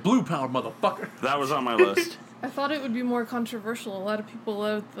 Blue power, motherfucker. That was on my list. I thought it would be more controversial. A lot of people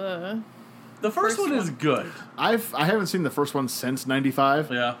love the. The first one is good. I haven't seen the first one since '95,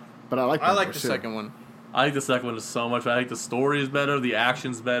 Yeah. but I like. I like the first two. second one. I think the second one is so much better. I think the story is better, the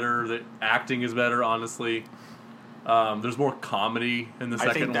action's better, the acting is better, honestly. There's more comedy in the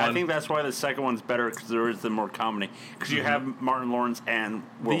second one. I think that's why the second one's better, because there is the more comedy. Because you have Martin Lawrence and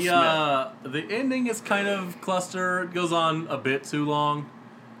Will Smith. The ending is kind of cluster. It goes on a bit too long,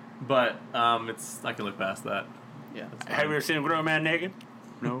 but it's I can look past that. Yeah. Have you ever seen a grown man naked?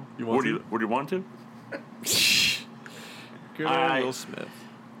 No. You want to? Would you want to? Good I- Will Smith.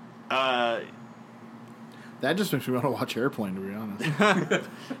 That just makes me want to watch Airplane, to be honest.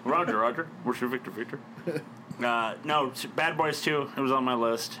 Roger. Where's your Victor? No, Bad Boys 2. It was on my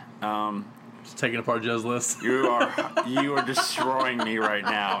list. Just taking apart Joe's list. You are destroying me right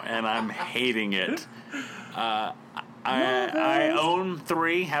now, and I'm hating it. I own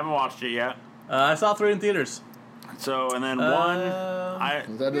 3. Haven't watched it yet. I saw 3 in theaters. So and then That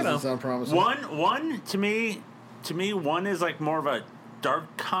doesn't know. sound promising. one to me, one is like more of a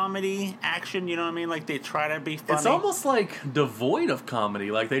dark comedy action. You know what I mean? Like they try to be funny. It's almost like devoid of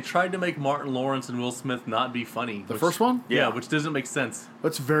comedy. Like they tried to make Martin Lawrence and Will Smith not be funny. The first one? Yeah, Yeah. which doesn't make sense.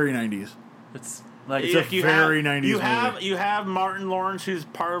 That's very '90s. It's like It's a very 90s movie. You have Martin Lawrence, who's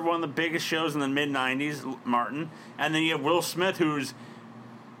part of one of the biggest shows in the mid '90s, Martin, and then you have Will Smith, who's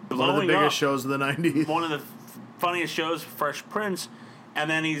blowing One of the biggest up. shows of the '90s. One of the funniest shows, Fresh Prince, and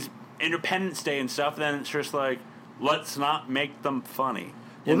then he's Independence Day and stuff. Then it's just like, let's not make them funny.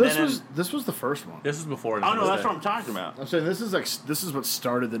 Well, And this was the first one. this is before. oh no, that's Independence Day. what I'm talking about. I'm saying this is what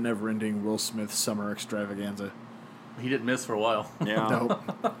started the never-ending Will Smith summer extravaganza. He didn't miss for a while. Yeah, Nope.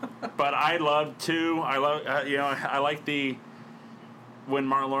 but I love too. I love I like the when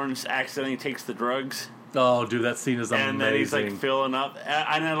Martin Lawrence accidentally takes the drugs. Oh, dude, that scene is amazing. And then he's like filling up,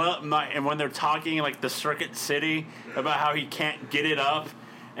 and I love and when they're talking like the Circuit City about how he can't get it up,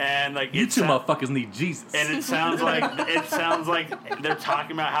 and like you it's two motherfuckers need Jesus. and it sounds like they're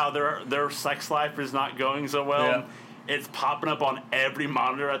talking about how their sex life is not going so well. Yeah. It's popping up on every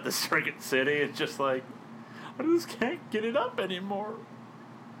monitor at the Circuit City. It's just like I just can't get it up anymore.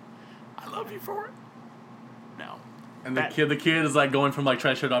 I love you for it. No. And the kid is like going from like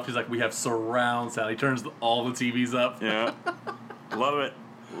trying to shut it off. He's like, we have surround sound. He turns all the TVs up. Yeah. Love it.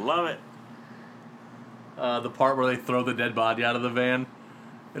 Love it. The part where they throw the dead body out of the van,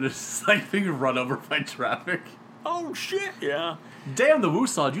 and it's just like being run over by traffic. Oh shit. Yeah. Damn the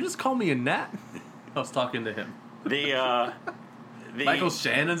Woosaw! Did you just call me a gnat? I was talking to him. The Michael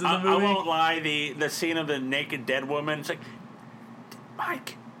Shannon's in the I movie. won't lie. The scene of the naked dead woman. It's like,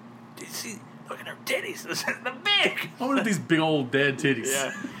 Mike, did you see? Look at her titties. The big. I wonder if these big old dead titties.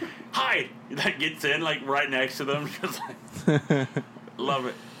 Yeah. Hide. That gets in like right next to them. Just like, love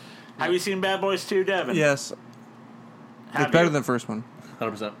it. Have you seen Bad Boys 2, Devin? Yes. Have It's better you? than the first one.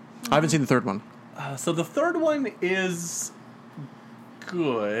 100%. I haven't seen the third one. So the third one is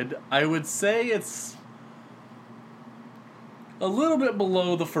good. I would say it's a little bit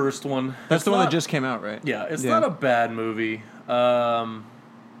below the first one. That's It's the one not- that just came out, right? Yeah, it's Yeah. not a bad movie.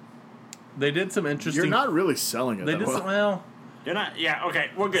 They did some interesting. You're not really selling it They that did well. some, well. You're not. Yeah. Okay.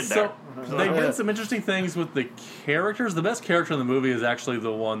 We're good So there. they did some interesting things with the characters. The best character in the movie is actually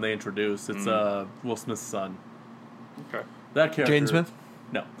the one they introduced. It's Will Smith's son. Okay. That character. Jaden Smith?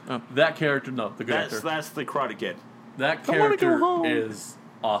 No. Oh. That character. No, the good actor. That's the Karate Kid. That I wanna go character home. is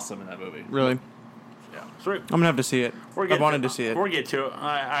awesome in that movie. Really? Yeah. Sweet. I'm gonna have to see it. I getting wanted to see it. We'll get to it.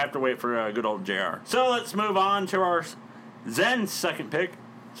 I have to wait for good old JR. So let's move on to our Zen second pick.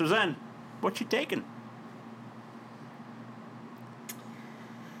 So Zen, what you taking?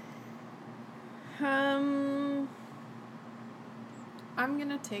 I'm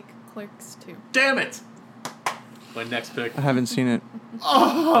gonna take Clerks 2. Damn it! My next pick. I haven't seen it.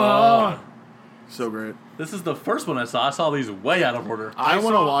 So great. This is the first one I saw. I saw these way out of order. I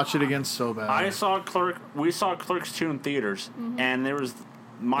want to saw- watch it again so bad. We saw Clerks 2 in theaters, and there was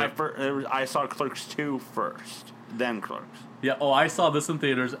I saw Clerks 2 first, then Clerks. Yeah. Oh, I saw this in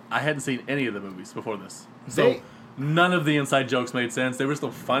theaters. I hadn't seen any of the movies before this, so They- none of the inside jokes made sense. They were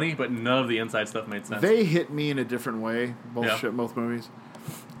still funny, but none of the inside stuff made sense. They hit me in a different way. Both movies.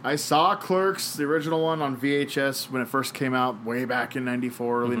 I saw Clerks, the original one, on VHS when it first came out, way back in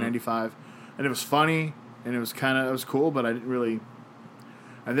 '94, early '95, and it was funny and it was cool, but I didn't really.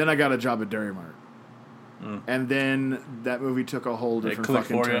 And then I got a job at Dairy Mart, and then that movie took a whole different clicked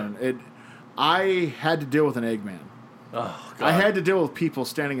fucking for ya. turn. I had to deal with an Eggman. Oh God. I had to deal with people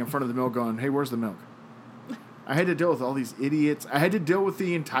standing in front of the milk going, "Hey, where's the milk?" I had to deal with all these idiots. I had to deal with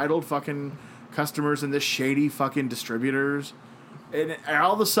the entitled fucking customers and the shady fucking distributors. And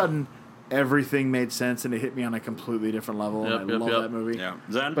all of a sudden, everything made sense and it hit me on a completely different level. Yep, and I yep, love yep. that movie. Yeah,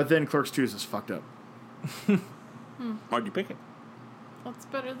 Zen. But then Clerks 2 is just fucked up. Why'd you pick it? That's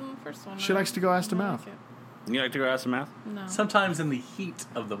better than the first one. She likes to go ass to I mouth. like You like to go ass to mouth? it. No. Sometimes in the heat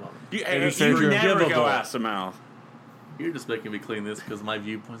of the moment. You says you're never go forgivable. ass to mouth. You're just making me clean this because my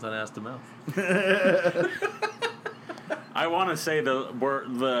viewpoint's on ass to mouth. I want to say the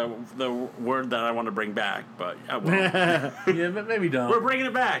word that I want to bring back, but I won't. Yeah, but maybe don't. We're bringing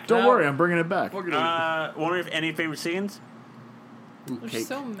it back. Don't worry, I'm bringing it back. Wonder if any favorite scenes? There's cake.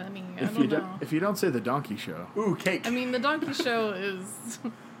 so many. I If don't you know. if you don't say the Donkey Show, Ooh, cake. I mean, the Donkey Show is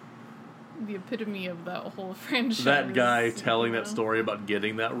the epitome of that whole franchise. That guy telling you that know? story about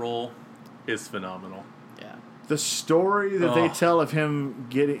getting that role is phenomenal. Yeah. the story that they Oh. tell of him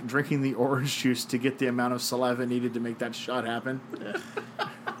drinking the orange juice to get the amount of saliva needed to make that shot happen.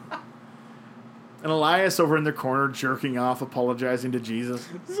 And Elias over in the corner jerking off, apologizing to Jesus.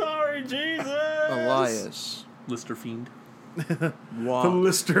 Sorry, Jesus. Elias. Lister Fiend. The Wow.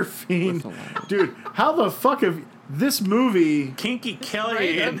 Lister Fiend. With Elias. Dude, how the fuck have this movie... Kinky Kelly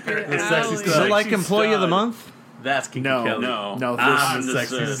Right and up your her sexy alley. stuff. Is it like Sexy Employee of the stud. Month? That's Kinky No. Kelly. No. No, I'm this, the this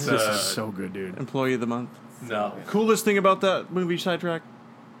sexy is- this stud. is so good, dude. Employee of the Month. No. Coolest thing about that movie Sidetrack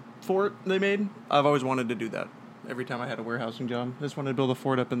fort they made? I've always wanted to do that. Every time I had a warehousing job, I just wanted to build a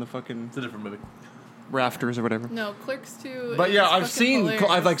fort up in the fucking It's a different movie. rafters or whatever. No, Clerks 2. But is yeah, I've fucking seen, hilarious.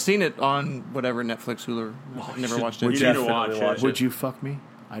 I've like seen it on whatever Netflix, Hulu. I've never watched You it. need to Definitely watch it. watch it. Would you fuck me?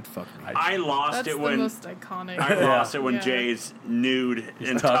 I'd fuck me. I lost That's it the when most iconic. I lost it when Yeah. Jay's nude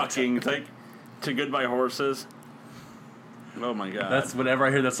and tucked. tucking like to Goodbye Horses. Oh my god. That's whenever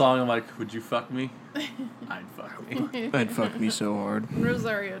I hear that song, I'm like, would you fuck me? I'd fuck me. That'd fuck me so hard.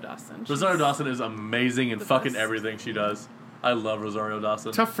 Rosario Dawson. She's- Rosario Dawson is amazing in The fucking best. everything she does. I love Rosario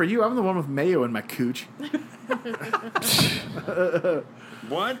Dawson. Tough for you. I'm the one with mayo in my cooch.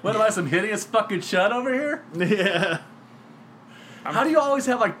 what? What am I, some hideous fucking shut over here? Yeah. How do you always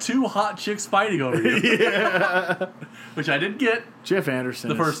have like two hot chicks fighting over you? Yeah. Which I didn't get. Jeff Anderson.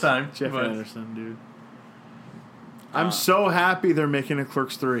 The is- first time, Jeff but- Anderson, dude. I'm so happy they're making a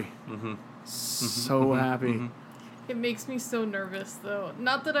Clerks 3. Mm-hmm. So happy. It makes me so nervous, though.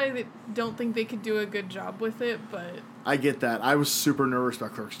 Not that I don't think they could do a good job with it, but I get that. I was super nervous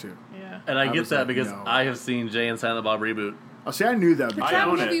about Clerks 2. yeah. And I I get was that like, because no. I have seen Jay and Silent Bob reboot. Oh, see, I knew that would be But I that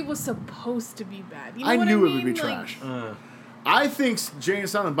own it. movie was supposed to be bad. You know I what knew I it would mean? be Like, trash. I think Jay and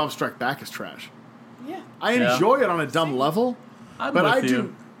Silent Bob Strike Back is trash. yeah. I Yeah. enjoy it on a dumb level, I'm but with I you.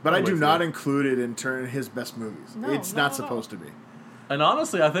 do. But I'm I do with not you. include it in turn his best movies. No, it's not not at all. supposed to be. And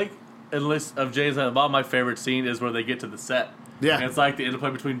honestly, I think, at least of Jay and Silent Bob, my favorite scene is where they get to the set. Yeah. And it's like the interplay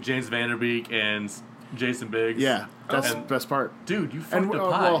between James Vanderbeek and Jason Biggs. Yeah, that's And- the best part. Dude, you fucked And a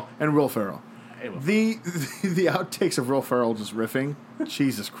pie. and Will Ferrell. Hey, well, The outtakes of Will Ferrell just riffing.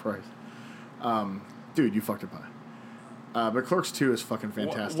 Jesus Christ. Dude, you fucked a pie. But Clerks 2 is fucking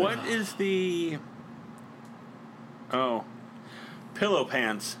fantastic. What is the? Oh, pillow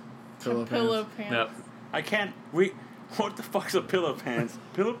pants. Pillow Pillow Pants? pants. Yep. I can't. What the fuck's a pillow pants?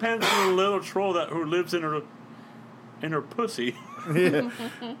 Pillow pants is a little troll who lives in her pussy.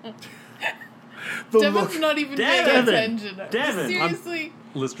 The Devin's look. not even paying Devin. attention. Devin. Seriously.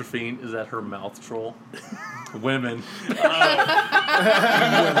 Lister Fiend, is that her mouth troll? Women.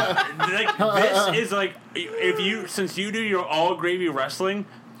 Like, this is like since you do your all gravy wrestling,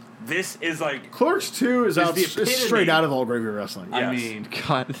 this is like Clerks 2 is the is epitome. straight out of all gravy wrestling. Yes. I mean,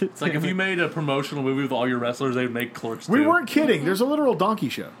 God, it's like if you made a promotional movie with all your wrestlers, they'd make Clerks We too. weren't kidding. There's a literal donkey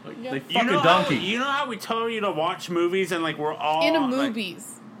show. They fuck you know a donkey. How, you know how we tell you to watch movies and like we're all In a like,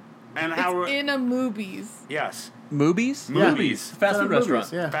 movies. and how we're It's in a movies. yes movies. Yeah. movies Fast food Movies,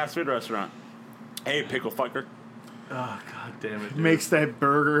 restaurant. Yeah. fast food restaurant. Hey, pickle fucker. Oh, god damn it. Dude. Makes that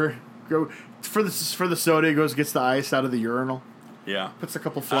burger go for the soda. He goes gets the ice out of the urinal. Yeah. Puts a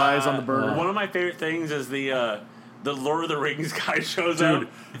couple flies on the burger. One of my favorite things is the Lord of the Rings guy shows Dude, up.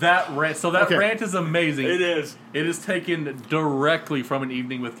 that rant. So that Okay. rant is amazing. It is. It is taken directly from An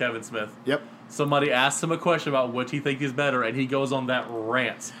Evening with Kevin Smith. Yep. Somebody asks him a question about which he thinks is better, and he goes on that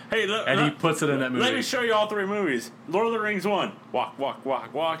rant. Hey, look, And he puts it in that movie. Let me show you all three movies. Lord of the Rings 1, walk, walk,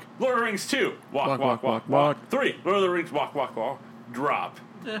 walk, walk. Lord of the Rings 2, walk, walk, walk, walk. 3, Lord of the Rings, walk, walk, walk. Drop.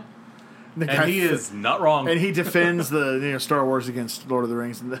 The guy And he is not wrong. And he defends the Star Wars against Lord of the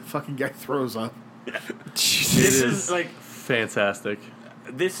Rings, and the fucking guy throws up. This is like fantastic.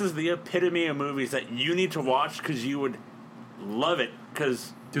 this is the epitome of movies that you need to watch because you would love it.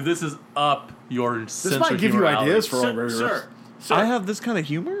 Because Dude, this is up your This might give you ideas for all sir, Gravy sir, Wrestling. sir, I have this kind of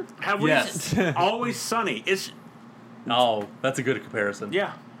humor. have we Yes. Always Sunny? It's Oh, that's a good comparison.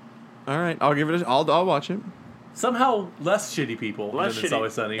 yeah. All right, I'll give it. I'll watch it. Somehow less shitty people Less than shitty. It's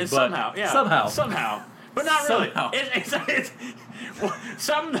Always Sunny. It's but somehow, but not Somehow. really. It's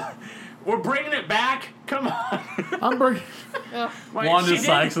some. We're bringing it back. Come on. I'm bringing. Ugh. Like, Wanda she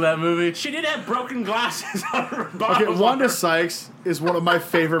Sykes in that movie. She did have broken glasses on her Okay, bottles. Wanda Sykes is one of my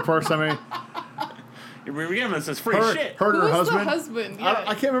favorite parts. I mean, Remember, this is free her shit. and her Who's husband. the husband? I Yeah.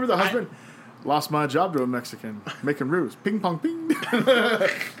 can't remember the husband. Lost my job to a Mexican making ruse. Ping pong ping.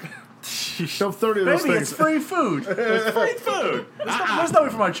 Shove 30 of those Baby, things. it's free food. Free food. There's nobody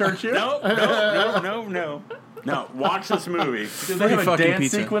from my church here. No. No, watch this movie. Did they have a fucking dance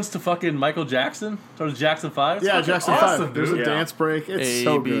pizza. sequence to fucking Michael Jackson? Or was Jackson 5? It's Yeah, fucking Jackson awesome, 5. There's dude. a dance break. It's A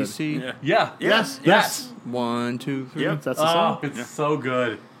so B good. C. Yeah. Yeah. Yes. 1, 2, 3. Yep. That's the Oh, song. it's so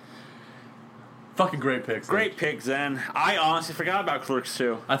good. Fucking great picks. dude. Great pick, Zen. I honestly forgot about Clerks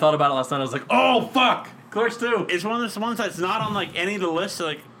 2. I thought about it last night. I was like, oh, fuck. Clerks 2. It's one of those ones that's not on like any of the lists,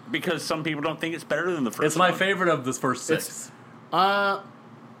 like because some people don't think it's better than the first. It's my one. favorite of this first 6.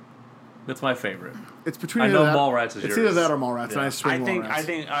 It's my favorite. It's between I either know that- Mallrats is It's yours. either that or Mallrats, and Yeah. I swing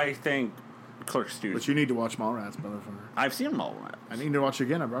Mallrats. I think Clerks 2. But you need to watch Mallrats, motherfucker. I've seen Mallrats. I need to watch it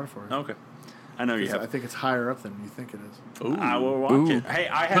again. I brought it for you. Okay, I know you 'Cause I have. think it's higher up than you think it is. Ooh. I will watch Ooh. it. Hey,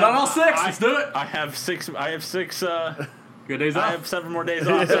 I have. Put on all 6. I, Let's do it. I have 6. I have 6. Good days I off. have 7 more days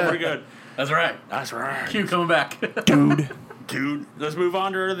off. So we're good. That's right. That's right, Q coming back. Dude. Let's move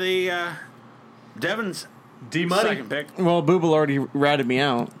on to the Devin's D-Money. second pick. Well, Booble already ratted me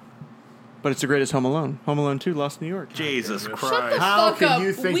out. But it's the greatest Home Alone. Home Alone 2, Lost in New York. Jesus Shut Christ! the How fuck can up.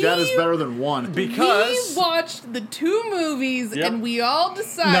 you think that is better than one? We watched the 2 movies Yep. and we all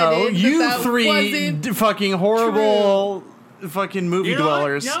decided No, you that three wasn't fucking horrible fucking movie You know what?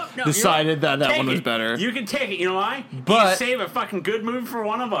 dwellers No, decided that Take one was it. better. You can take it. You know why? But- you save a fucking good movie for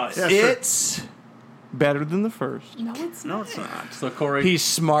one of us. Yeah. It's better than the first. No, it's No, not. it's not. So, Corey, He's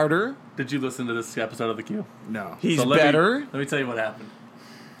smarter. did you listen to this episode of The Q? No. He's So let me- better. Let me tell you what happened.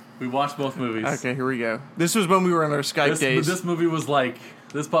 We watched both movies. Okay, here we go. This was when we were on our Skype days. This movie was like,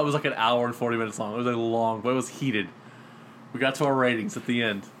 this part was like an hour and 40 minutes long. It was like long, but it was heated. We got to our ratings at the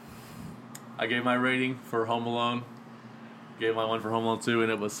end. I gave my rating for Home Alone. Gave my one for Home Alone 2,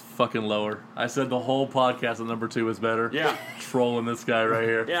 and it was fucking lower. I said the whole podcast at number 2 was better. Yeah. Trolling this guy right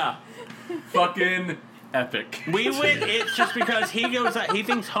here. Yeah. Fucking epic. We went. It's just because he goes. He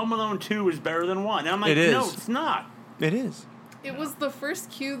thinks Home Alone 2 is better than 1. And I'm like, It is. no, it's not. It is. It was the first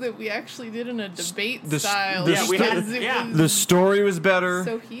Q that we actually did in a debate The- style. the- Yeah, we because had- it yeah. was The story was better.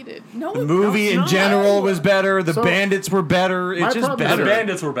 so heated. No, The movie it's in not. general was better. The So- bandits were better. It's My just problem is The better.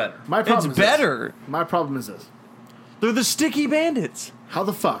 Bandits were better. My It's problem is better. This. My problem is this. They're the sticky bandits. How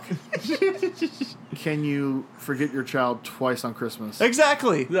the fuck can you forget your child twice on Christmas?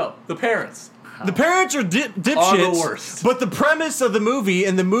 Exactly. No, the parents. The parents are dipshits. Are the worst. But the premise of the movie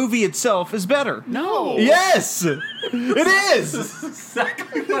and the movie itself is better. No. Yes, it is.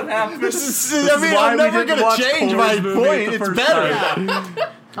 Exactly what happened. I is mean, why I'm we never didn't going to watch change Corey's my movie point. the It's first better.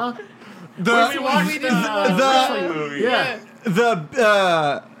 time. We The watched wrestling movie.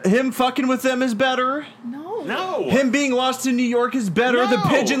 Yeah. him fucking with them is better. No. No. Him being lost in New York is better. The No.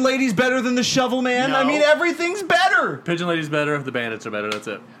 Pigeon Lady's better than the Shovel Man. I No. mean, everything's better. Pigeon Lady's better. The Bandits are better. That's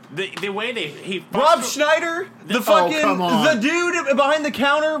it. The way he Rob Schneider, the Oh, fucking come on. the dude behind the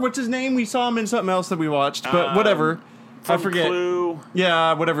counter. What's his name? We saw him in something else that we watched, but whatever. I forget. Clue do?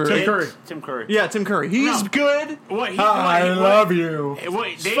 Yeah, whatever. Tim Curry. Tim Curry. Yeah, Tim Curry. He's No. good. I love you.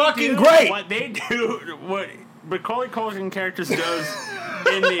 What they fucking do, great. What they do, what Macaulay Culkin characters does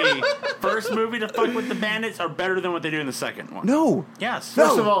in the first movie to fuck with the bandits are better than what they do in the second one. No. Yes. No.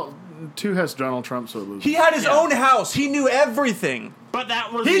 First of all, 2 has Donald Trump, so it loses. He had his Yeah. own house. He knew everything. But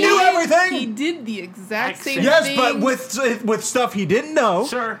that was He knew everything. He did the exact same Yes, thing. but with stuff he didn't know.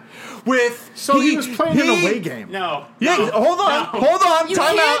 Sir. With So he was playing an away game. No. Yeah, no, hold on, no. hold on. You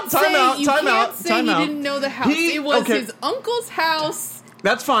Time can't out, say, time out, you time can't out, say time he out. didn't know the house. It was okay. his uncle's house.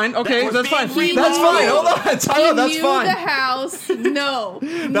 That's fine. Okay, was that's fine. being That's fine. Hold remodeled. on. Time He out. That's knew fine. the house. No.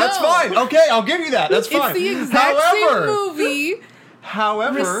 That's No. fine. Okay, I'll give you that. That's fine. It's the exact However, same movie,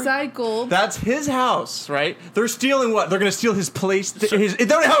 however, recycled. that's his house, right? They're stealing what? They're going to steal his PlayStation. They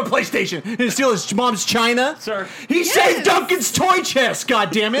don't have a PlayStation. They're going to steal his mom's china. Sir. He saved Duncan's toy chest. God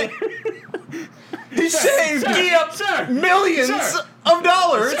damn it! He saved Sir. millions Sir. of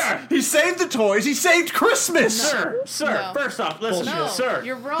dollars. Sir. He saved the toys. He saved Christmas. Sir, No. first off, listen, no, sir.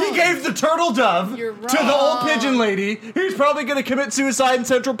 you're wrong. He gave the turtle dove You're to the old wrong. pigeon lady, who's probably going to commit suicide in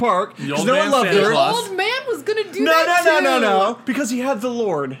Central Park The because old no man one loved Santa her. The Claus. old man was gonna do No, that no, too. no, no, because he had the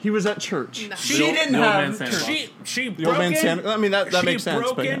Lord. He was at church. No. She The old- didn't the old have man Santa church. Claus. She The broke old man in. Santa. I mean, that makes sense. She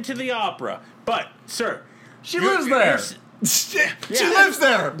broke but yeah. into the opera, but sir, She you're- lives you're there. s- She Yeah. lives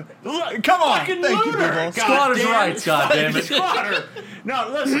there. Come on. Fucking Thank you, looter. people. Squatters' Goddamn. rights, goddammit. Squatter. No,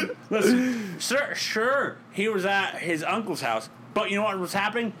 listen. Sir, sure, he was at his uncle's house, but you know what was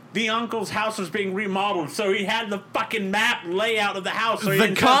happening? The uncle's house was being remodeled, so he had the fucking map layout of the house. So he The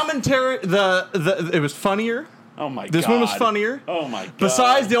didn't touch- commentary, it was funnier. Oh my god. This one was funnier. Oh my god.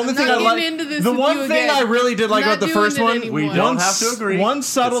 Besides, the only I'm thing not I like, getting into this the with one you thing again. I really did like Not about the doing first it one, anymore. We don't have to agree. One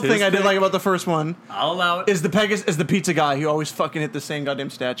subtle It's his thing I did pick. like about the first one I'll allow it. is the pizza guy who always fucking hit the same goddamn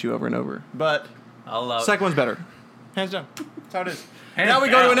statue over and over. But I'll allow it. second one's better, hands down. That's how it is. Hands Now we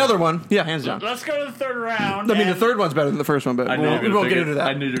go to down. another one. Yeah, hands down. Let's go to the third round. I mean, the and- third one's better than the first one, but I knew we you were gonna won't pick get it. into that.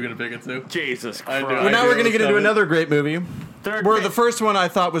 I knew you were gonna pick it too. Jesus I Christ. do. Well, now I we're knew going to it get was into coming. another great movie. Third Where pick. the first one I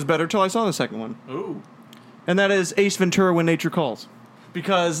thought was better till I saw the second one. Ooh. And that is Ace Ventura: When Nature Calls.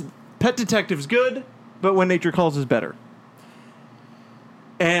 Because Pet Detective's good, but When Nature Calls is better.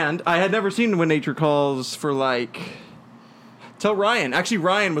 And I had never seen When Nature Calls for till Ryan. Actually,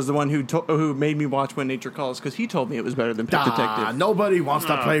 Ryan was the one who made me watch When Nature Calls because he told me it was better than Pet Detective. Nobody wants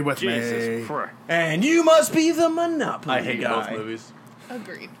to Oh, play with Jesus me. Christ. And you must be the Monopoly I hate guy. both movies.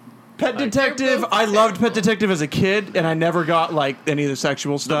 Agreed. Pet They're Detective, both I loved Pet terrible. Detective as a kid, and I never got any of the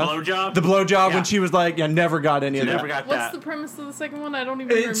sexual stuff. blowjob? The blowjob Yeah. when she was I never got any of that. Never got What's that. the premise of the second one? I don't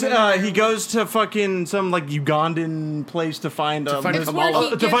even It's remember. he goes to fucking some Ugandan place to find find to a It's where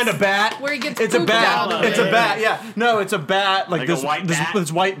he find a gets- bat. where he gets it's a pooped out bat. of It's a it. bat. Yeah, no, it's a bat. Like a white bat?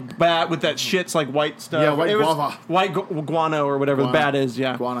 This white bat with that shit's like white stuff. Yeah, white It was guava. white guano or whatever the Guana. bat is.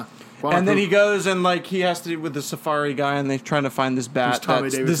 Yeah. Guana. And then he goes and he has to with the safari guy and they're trying to find this bat Who's Tommy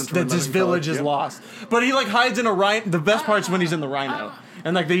that's Davidson from that this Living village Color. is Yep. lost. But he hides in a rhino. The best part's when he's in the rhino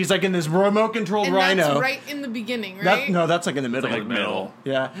and he's in this remote controlled and rhino. that's right in the beginning, right? That's in the middle. Like middle.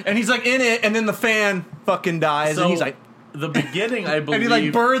 Yeah, and he's in it, and then the fan fucking dies, So and he's the beginning, I believe,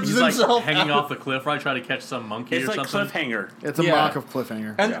 he, birds he's himself hanging out. off the cliff, right, trying to catch some monkey It's or like something. cliffhanger. It's a Yeah. mock of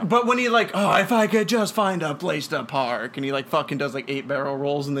Cliffhanger. And but when he if I could just find a place to park, and he fucking does 8 barrel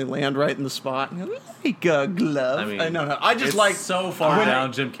rolls, and they land right in the spot. And you're like a glove. I mean, I just it's so far when-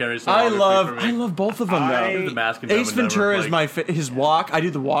 down Jim Carrey's I filmography for me. love both of them though. The Mask and Ace Dumb and Ventura Dumber, is my his walk. I do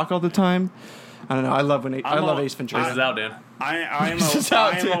the walk all the time. I don't know. I love I love Ace Ventura. This is out, Dan. I'm This is how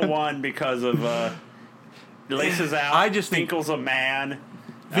a it- one because of Laces Out. I just think- Finkel's a man.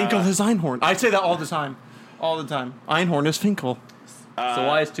 Finkel is Einhorn. I say that all the time. All the time. Einhorn is Finkel. So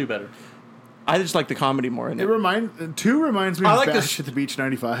why is 2 better? I just like the comedy more in it. Two reminds me I of like Bash this- at the Beach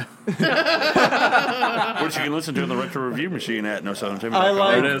 95. Which you can listen to in the retro review machine at No Southern Timber. I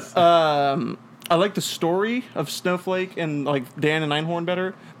like There it is. I like the story of Snowflake and Dan and Einhorn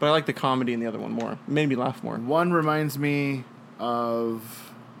better, but I like the comedy in the other one more. It made me laugh more. One reminds me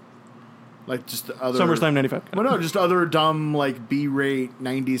of just other SummerSlam '95. Well, no, just other dumb B-rate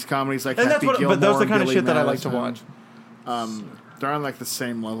 '90s comedies like And that's Happy what, Gilmore. but those are the and kind of Billy shit that I like to Madison. watch. They're on the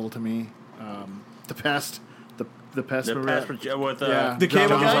same level to me. The Pest, the Pest, the movie. past with Yeah. The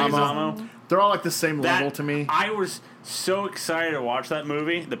cable John guy? Leguizamo. They're all the same level to me. I was so excited to watch that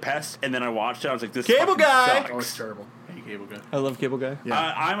movie, The Pest, and then I watched it. I was like, "This Cable fucking Guy! sucks. Oh, it's terrible. Hey, Cable Guy. I love Cable Guy. Yeah.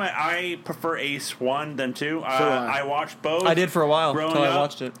 I prefer Ace 1 than 2. do I. I watched both. I did for a while growing until I up,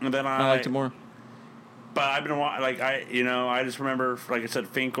 watched it. and then I liked it more. But I've been I just remember, like I said,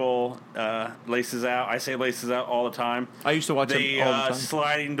 Finkel, Laces Out. I say Laces Out all the time. I used to watch The it all the time.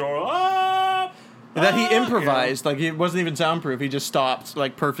 sliding door up, That he improvised, like it wasn't even soundproof. He just stopped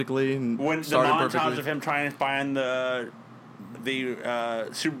like perfectly and When the started montage perfectly. of him trying to find the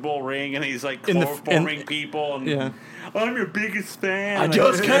Super Bowl ring, and he's like In the- chloroforming people, and Yeah. I'm your biggest fan. I like,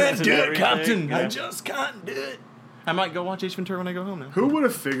 just can't and do it, everything, Captain. yeah. I just can't do it. I might go watch Ace Ventura when I go home now. Who would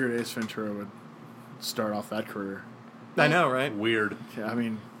have figured Ace Ventura would start off that career? I know, right? Weird. Yeah, I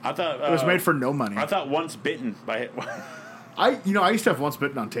mean, I thought it was made for no money. I thought Once Bitten by. I used to have Once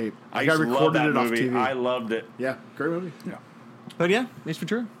Bitten on tape. I Like, used to love recorded that it off movie. TV. I loved it. Yeah, great movie. But yeah, Ace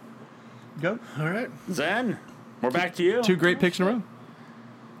Ventura. Go. All right. Zen, we're back to you. 2 great picks in a row.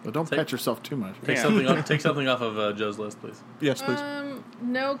 But don't pet yourself too much. Take Yeah. something off of Joe's list, please. Yes, please.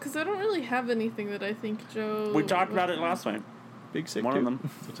 No, because I don't really have anything that I think Joe. We talked about it last night. Big sick. One of too. them.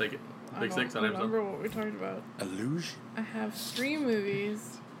 So take it. I Big don't six on Amazon. remember what we talked about. Illusion. I have 3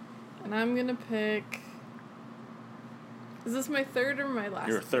 movies, and I'm gonna pick. Is this my third or my last?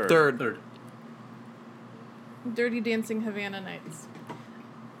 You're third. Third. Dirty Dancing Havana Nights.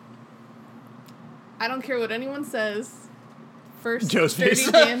 I don't care what anyone says. First, Joe's Dirty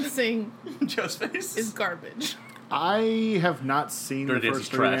face. Dancing Joe's face. is garbage. I have not seen Dirty the Dancing's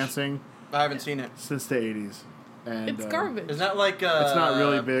first Dirty trash. Dancing I haven't seen it. since the 80s. And, It's garbage. Is that like? It's not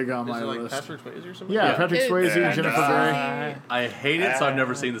really big on my is it like list. Patrick Swayze or something? Yeah, Yeah. Patrick It's Swayze, kind Jennifer of Grey. silly. I hate it, so I've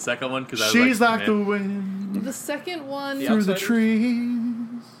never seen the second one because I was She's like the man. wind The second one through the Outsiders? trees.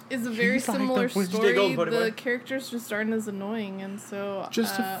 is a very She's like similar the wind. Stay story. gold, buddy The boy. characters just aren't as annoying, and so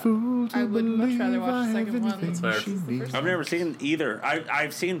Just a fool to I would much believe rather watch the I have second one. anything That's fair. she Versus the needs. first I've never seen either.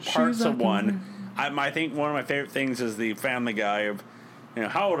 I've seen parts She's of like a one. I think one of my favorite things is the Family Guy of,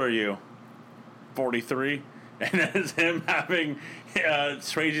 how old are you? 43. And it's him having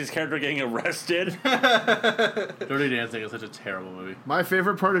Swayze's character getting arrested. Dirty Dancing is such a terrible movie. My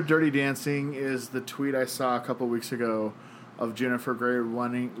favorite part of Dirty Dancing is the tweet I saw a couple weeks ago of Jennifer Grey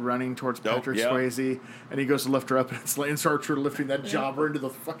running towards Patrick yeah. Swayze, and he goes to lift her up, and it's Lance Archer lifting that jobber into the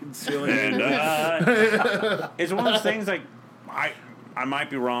fucking ceiling. And it's one of those things like I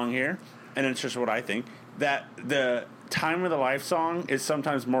might be wrong here, and it's just what I think, that the Time of the Life song is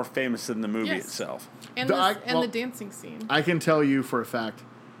sometimes more famous than the movie Yes. itself. And, Well, the dancing scene. I can tell you for a fact,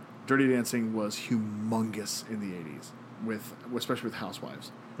 Dirty Dancing was humongous in the 80s, especially with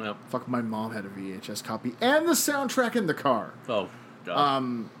Housewives. Yep. Fuck, my mom had a VHS copy and the soundtrack in the car. Oh,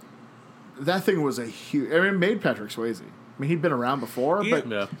 God. That thing was a huge... I mean, it made Patrick Swayze. I mean, he'd been around before, Yeah. but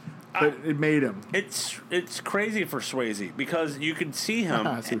yeah. but it made him. It's crazy for Swayze because you could see him.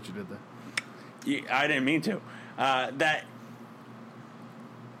 I see what you did there. I didn't mean to. That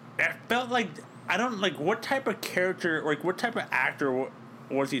it felt like I don't like what type of character, like what type of actor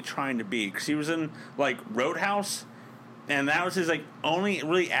was he trying to be? Because he was in like Roadhouse, and that was his like only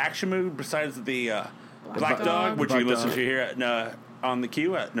really action movie besides the Black Dog, Dog. which Black you listen Dog. to here at on the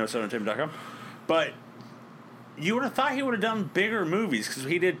queue at NoSouthernTim.com. But you would have thought he would have done bigger movies because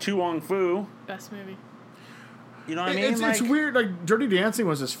he did Tu Wong Fu. Best movie. You know what I mean? It's weird. Like Dirty Dancing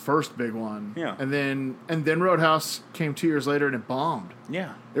was his first big one. Yeah. And then Roadhouse came 2 years later and it bombed.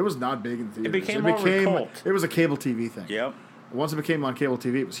 Yeah. It was not big in theaters. became more of a cult. It was a cable TV thing. Yep. Once it became on cable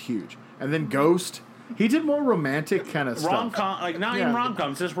TV, it was huge. And then Ghost. He did more romantic kind of stuff. Rom com, like not Yeah. even rom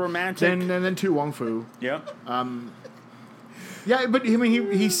coms, just romantic. Then Tu Wong Fu. Yep. Yeah, but I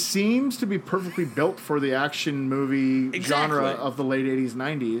mean, he seems to be perfectly built for the action movie genre Exactly. of the late 80s,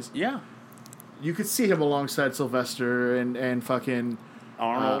 90s. Yeah. You could see him alongside Sylvester and fucking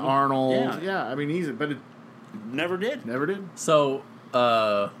Arnold. Arnold. Yeah. I mean, but it Never did. never did. So,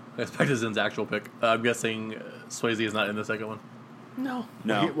 back to Zen's actual pick. I'm guessing Swayze is not in the second one. No.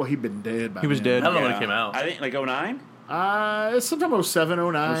 No. He'd been dead by He was then. dead. I don't know when it came out. I think like 09? It's sometime 07,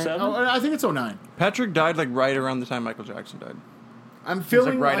 09. 07? Oh, I think it's 09. Patrick died like right around the time Michael Jackson died. I'm It was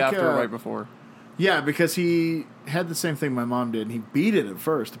feeling like right after, or right before. Yeah, because he had the same thing my mom did, and he beat it at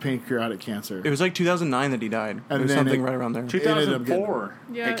first, the pancreatic cancer. It was like 2009 that he died. And it was then something it- right around there. ended up getting- 2004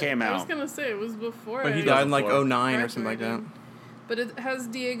 Yeah. it came I was out. gonna say it was before. But he I died in like before. 09 or something like that. graduated. But it has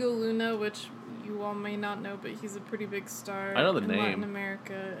Diego Luna, which you all may not know, but he's a pretty big star. I know the in name. Latin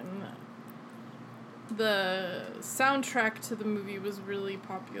America, and the soundtrack to the movie was really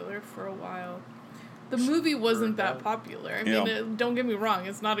popular for a while. The movie wasn't that popular. I mean, Yeah. don't get me wrong;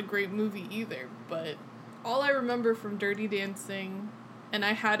 it's not a great movie either. But all I remember from Dirty Dancing, and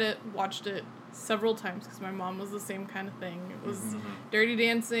I watched it several times because my mom was the same kind of thing. It was Dirty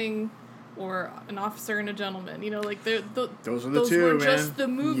Dancing or An Officer and a Gentleman. You know, like those Those are the those two, were man. just the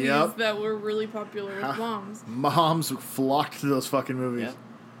movies Yep. that were really popular with moms. Moms flocked to those fucking movies.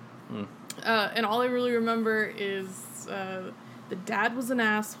 And all I really remember is the dad was an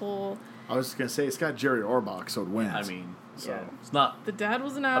asshole. I was just going to say, it's got Jerry Orbach, so it wins. I mean, So Yeah. It's not. The dad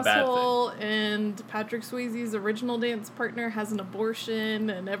was an bad thing. asshole, and Patrick Swayze's original dance partner has an abortion,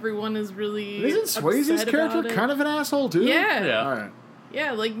 and everyone is really isn't Swayze's upset character about it. kind of an asshole too? Yeah. Yeah. All right.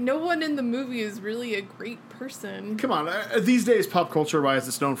 Yeah, like no one in the movie is really a great person. Come on. These days, pop culture wise,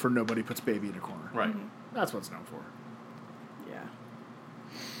 it's known for nobody puts baby in a corner. Right. That's what it's known for.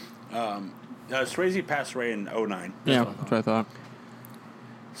 Yeah. Swayze passed away in 09. Yeah, that's what I thought.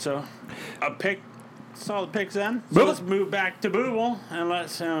 So, a pick, solid pick then. So Booble. let's move back to Booble and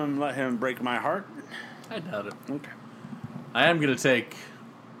let him break my heart. I doubt it. Okay. I am going to take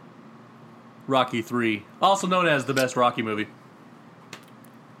Rocky 3, also known as the best Rocky movie.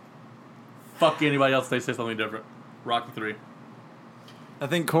 Fuck anybody else, they say something different. Rocky 3. I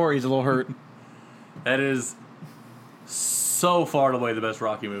think Corey's a little hurt. That is so far and away the best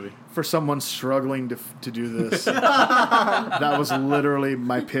Rocky movie. For someone struggling to do this, that was literally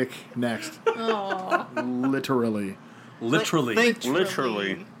my pick next. Oh, Literally. Literally.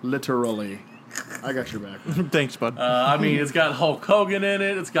 Literally. I got your back. Thanks, bud. I mean, it's got Hulk Hogan in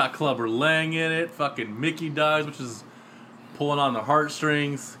it. It's got Clubber Lang in it. Fucking Mickey dies, which is pulling on the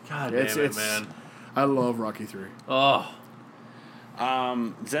heartstrings. God damn it, man. I love Rocky 3. Oh,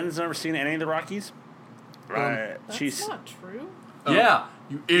 Zen's never seen any of the Rockies. Right. that's not true. yeah,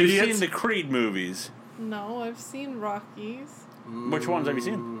 you You've idiots. seen the Creed movies. No, I've seen Rockies. Which ones have you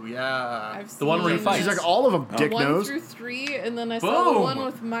seen? Ooh, yeah. I've seen The one where he fights. She's like, all of them, dick 1 nose. through 3, and then I saw the Boom. one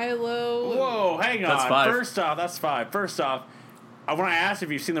with Milo. Whoa, hang on. That's 5. First off, that's 5. First off, when I asked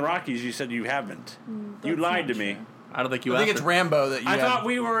if you've seen the Rockies, you said you haven't. You That's lied not to me. true. I don't think you I think asked it's her. Rambo that you I have. thought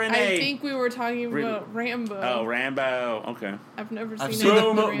we were in I a. think we were talking about Rambo. Oh, Rambo. Okay. I've never seen I've any seen of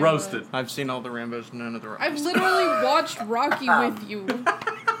Boom, the Rambos. roasted. I've seen all the Rambos, none of the I've Rockies. literally watched Rocky with you.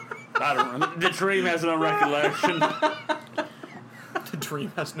 I don't. The dream has no recollection. The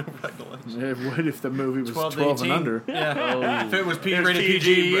dream has no recollection. What if the movie was 12 12, to and 18. under? Yeah. If it was There's rated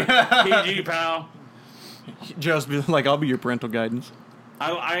PG, PG, pal. Joe's be like, I'll be your parental guidance.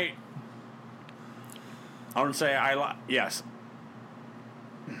 I want to say yes.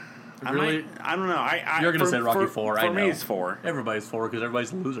 Really? I don't know. You're gonna for- say Rocky for- 4. For I know. me, it's 4. Everybody's 4 because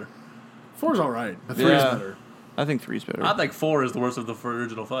everybody's a loser. 4's all right, but 3's Yeah. better. I think 3's better. I think 4 is the worst of the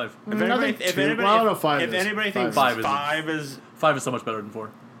original 5. If I think anybody, if 2 anybody, well, no, 5 if is. anybody thinks 5 is. 5 is 5 is so much better than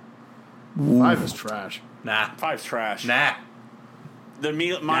 4. 5 is trash. Nah. 5's trash. Nah. The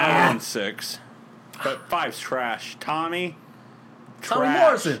Milo one's 6, but 5's trash. Tommy, Tommy trash.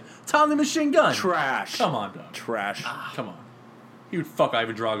 Morrison. Tom the Machine Gun. Trash. Come on, dog. Trash. Come on. He would fuck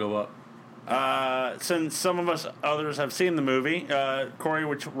Ivan Drago up. Since some of us others have seen the movie, Corey,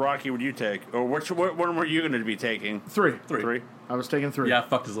 which Rocky would you take, or what one were you going to be taking? 3. 3. I was taking 3. Yeah, I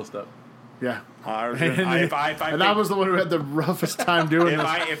fucked his list up. Yeah. If I And I was the one who had the roughest time doing this.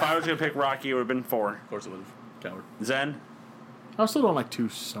 if I was going to pick Rocky, it would have been 4. Of course it would have. Coward. Zen, I still don't like 2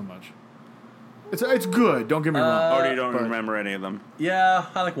 so much. It's good, don't get me wrong. or you don't but- remember any of them? Yeah,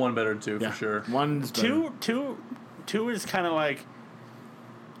 I like 1 better than 2 Yeah. for sure. 1's better. Two is kind of like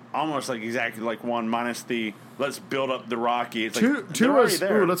almost like exactly like 1 minus the let's build up the Rocky. It's like Two they're already was,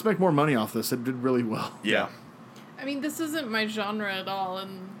 there. ooh, let's make more money off this. It did really well. Yeah. I mean, this isn't my genre at all,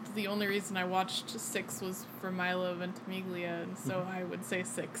 and the only reason I watched 6 was for Milo Ventimiglia, and so I would say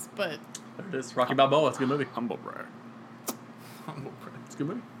 6. But There it is. Rocky Balboa. It's a good movie. Humble brag. It's a good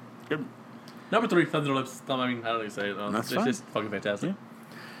movie. Good. Number 3, Thunder Lips. I mean, how do you say it? That's it's fine. just fucking fantastic.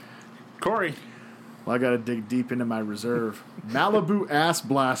 Corey. Well, I got to dig deep into my reserve. Malibu Ass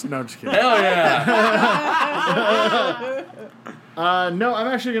Blast. No, just kidding. Hell yeah! No, I'm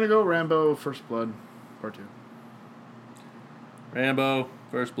actually going to go Rambo First Blood, Part 2. Rambo,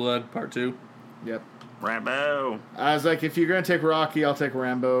 First Blood, Part 2. Yep. Rambo. I was like, if you're going to take Rocky, I'll take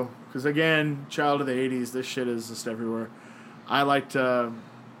Rambo. Because, again, child of the 80s, this shit is just everywhere. I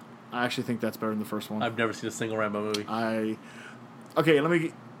actually think that's better than the first one. I've never seen a single Rambo movie.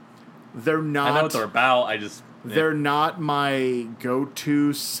 They're not... I know what they're about. I just... They're not my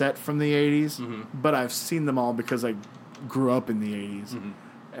go-to set from the 80s, Mm-hmm. but I've seen them all because I grew up in the 80s.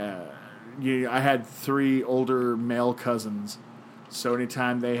 I had 3 older male cousins, so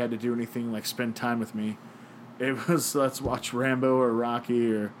anytime they had to do anything like spend time with me, it was let's watch Rambo or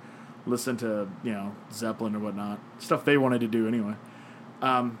Rocky or listen to, Zeppelin or whatnot. Stuff they wanted to do anyway.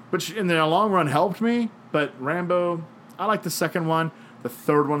 Which in the long run helped me, but Rambo, I like the second one. The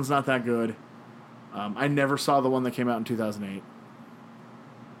third one's not that good. I never saw the one that came out in 2008.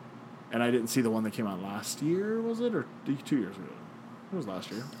 And I didn't see the one that came out last year, was it? Or 2 years ago? It was last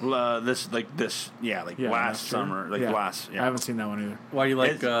year. Last last summer, year. I I haven't seen that one either. Why do you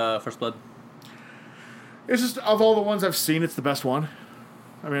like First Blood? It's just, of all the ones I've seen, it's the best one.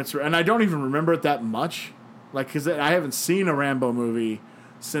 I mean, and I don't even remember it that much. Like, because I haven't seen a Rambo movie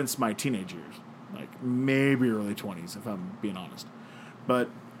since my teenage years. Like, maybe early 20s, if I'm being honest. But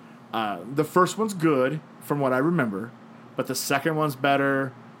the first one's good, from what I remember. But the second one's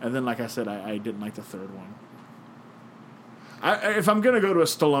better. And then, like I said, I didn't like the third one. If I'm going to go to a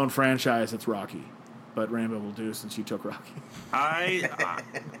Stallone franchise, it's Rocky. But Rambo will do, since you took Rocky. I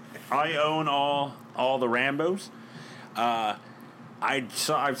own all the Rambos.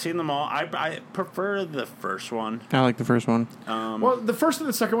 I've seen them all. I prefer the first one. I like the first one. Well, the first and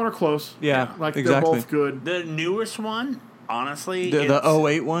the second one are close. Yeah, Like, exactly. they're both good. The newest one, honestly, The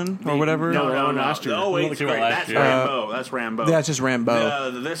 08 one or whatever. No. last year. The 08's came out great. last That's year. Rambo. That's Rambo. That's just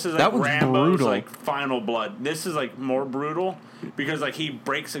Rambo. This is like That one's Rambo's brutal. like Final Blood. This is like more brutal because like he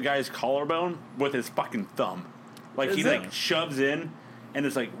breaks a guy's collarbone with his fucking thumb. Like he Is it? like shoves in and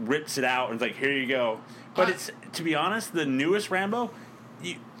it's like rips it out and it's like here you go. But it's, to be honest, the newest Rambo,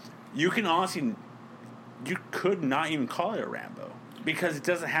 you can honestly, you could not even call it a Rambo because it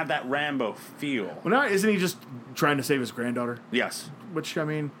doesn't have that Rambo feel. Well, now, isn't he just trying to save his granddaughter? Yes. Which, I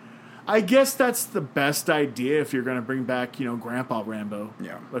mean, I guess that's the best idea if you're going to bring back, Grandpa Rambo.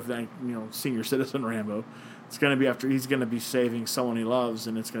 Yeah. If that, senior citizen Rambo. It's going to be after he's going to be saving someone he loves,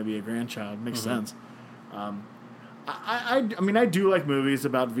 and it's going to be a grandchild. Makes sense. I mean, I do like movies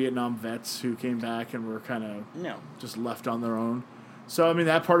about Vietnam vets who came back and were kind of just left on their own. So, I mean,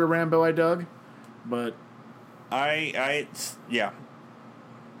 that part of Rambo I dug, but yeah.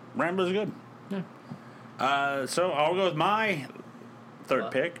 Rambo's good. yeah. So I'll go with my third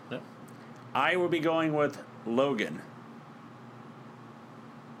pick. Yeah. I will be going with Logan.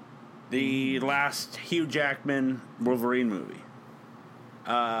 The last Hugh Jackman Wolverine movie.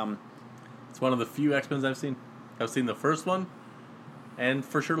 It's one of the few X-Men I've seen. I've seen the first one, and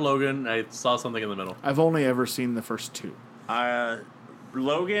for sure Logan. I saw something in the middle. I've only ever seen the first two.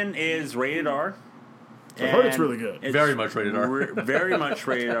 Logan is rated R. I heard it's really good. Very much rated R. Very much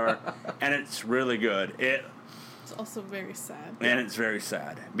rated R, and it's really good. It's also very sad. And it's very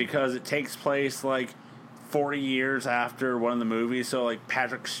sad because it takes place like 40 years after one of the movies. So like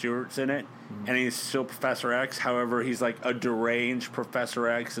Patrick Stewart's in it, and he's still Professor X. However, he's like a deranged Professor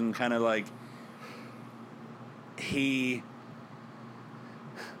X, and kind of like he's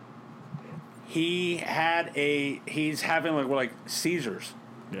having like seizures.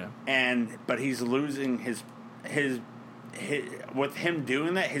 Yeah. But he's losing his with him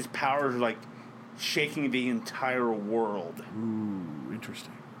doing that, his powers are like shaking the entire world. Ooh,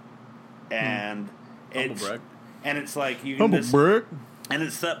 interesting. And it's like you can Humble just, brick. and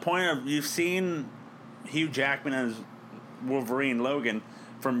it's that point of you've seen Hugh Jackman as Wolverine Logan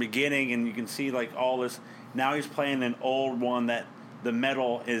from beginning, and you can see like all this. Now he's playing an old one that the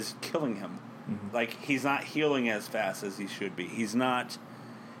metal is killing him. Like he's not healing as fast as he should be. He's not.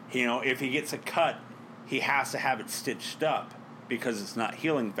 If he gets a cut, he has to have it stitched up because it's not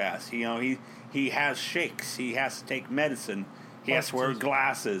healing fast. He has shakes. He has to take medicine. He has to wear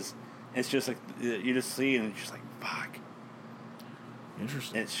glasses. It's just like you just see, and it's just like fuck.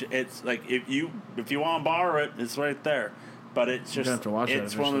 Interesting. It's like if you want to borrow it, it's right there. But it's just have to watch that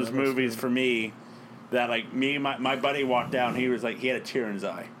it's one of those eventually. That looks movies good. for me that like me and my buddy walked down. He was like he had a tear in his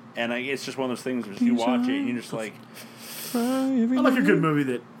eye, and like, it's just one of those things where you watch it and you're just like I like a good movie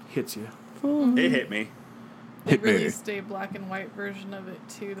that hits you. it hit me. They Hit me. released a black and white version of it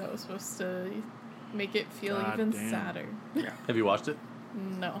too that was supposed to make it feel God even damn. sadder. Have you watched it?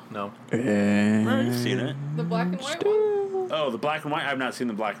 No. No. I've seen it. The black and white one? Oh, the black and white. I've not seen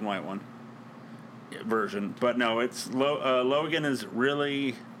the black and white one version, but no, it's Logan is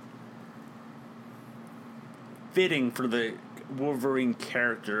really fitting for the Wolverine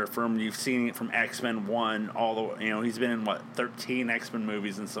character. From you've seen it from X-Men 1 all the way. He's been in 13 X-Men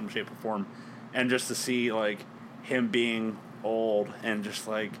movies in some shape or form, and just to see like him being old and just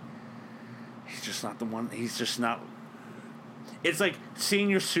like he's just not the one. He's just not. It's like seeing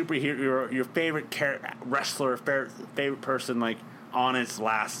your superhero, your favorite wrestler, favorite person, like on its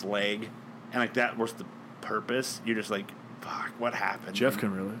last leg, and like that was the purpose. You're just like, fuck, what happened? Jeff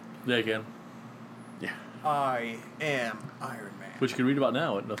can relate. Yeah, you can. Yeah. I am Iron Man. Which you can read about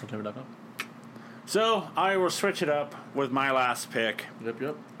now at nothinghunter.com. So I will switch it up with my last pick.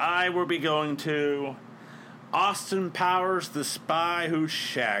 Yep. I will be going to Austin Powers, the Spy Who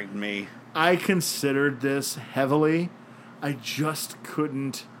Shagged Me. I considered this heavily. I just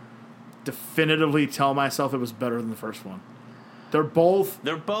couldn't definitively tell myself it was better than the first one. They're both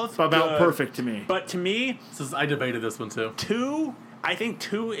about about perfect to me. But to me, I debated this one too. I think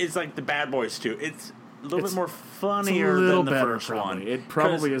 2 is like the Bad Boys 2. It's a little bit more It's funnier a little than the better, first probably. one. It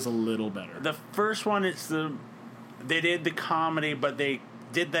probably 'Cause is a little better. the first one, they did the comedy, but they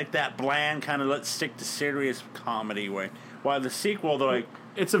did like that bland kind of let's stick to serious comedy way. While the sequel, they're like,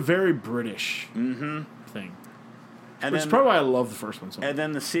 It's a very British mm-hmm. thing. And Which is then, probably why I love the first one so much. and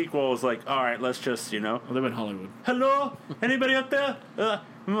then the sequel was like, all right, let's just, I live in Hollywood. hello, anybody out there?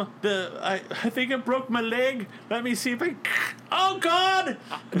 I think I broke my leg. Let me see if I. Oh God!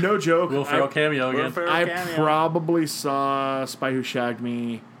 No joke. Will Ferrell cameo Will again. Ferrell I cameo. probably saw Spy Who Shagged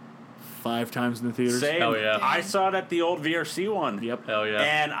Me 5 times in the theaters. Same. Hell yeah. I saw it at the old VRC one. Yep. Hell yeah.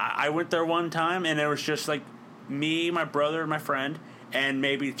 And I went there one time, and it was just like me, my brother, and my friend, and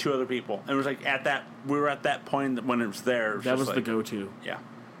maybe 2 other people. And it was like we were at that point when it was there. It was That just was like, the go-to. Yeah.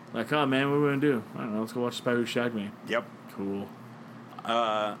 Like, oh man, what are we gonna do? I don't know. Let's go watch Spy Who Shagged Me. Yep. Cool.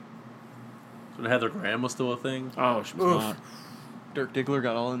 So Heather Graham was still a thing. Oh, she was not. Dirk Diggler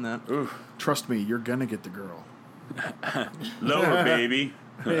got all in that. Oof. Trust me, you're gonna get the girl. Lower, baby.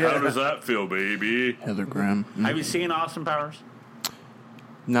 How does that feel, baby? Heather Graham. Have you seen Austin Powers?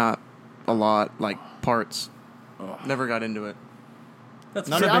 Not a lot, like parts. Oh. Never got into it. That's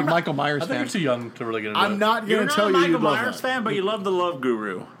Not fair. a I'm big not- Michael I Myers think fan. you're too young to really get into I'm it. not You're gonna not tell a you Michael you love Myers that. fan, but you love the Love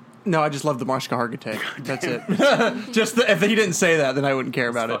Guru. No, I just love the Mashka Hargitay. That's it. Just if he didn't say that, then I wouldn't care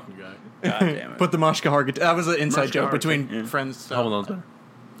about it. Fucking guy. God damn it. But the Mashka Hargitay, that was an inside Mashka joke Hargitay, between yeah. friends. Home Alone's better.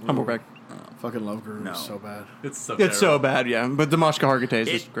 Humble brag. Fucking Love Guru No. is so bad. It's so It's so terrible. bad, yeah. But the Mashka Hargitay is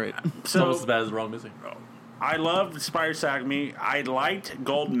It- just great. It's almost as bad as the wrong music. I loved Spire Sack Me. I liked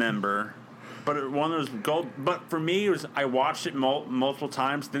Goldmember, but one of those gold. But for me, it was I watched it multiple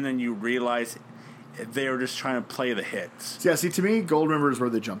times. Then you realize they were just trying to play the hits. Yeah, see, to me, Goldmember is where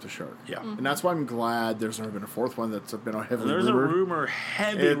they jumped the shark. Yeah. And that's why I'm glad there's never been a 4th one that's been heavily There's a rumored.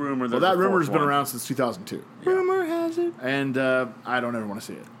 heavy rumor. Well, there's that a rumor's 4th been one. around since 2002. Rumor has it. And I don't ever want to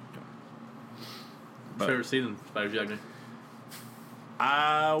see it. Favorite scene in Spy Who Shagged Me?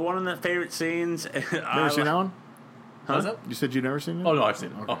 One of the favorite scenes. Never seen that one? What was that? You said you've never seen it? Oh no, I've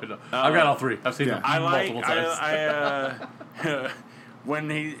seen it. Okay. Oh, no. I've got all 3. I've seen Yeah. them I like multiple times. when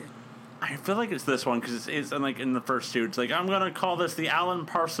he. I feel like it's this one because it's like in the first 2. It's like I'm gonna call this the Alan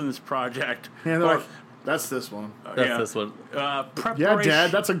Parsons Project. Yeah, they're Or- like, that's this one. That's this one. Yeah, Preparation.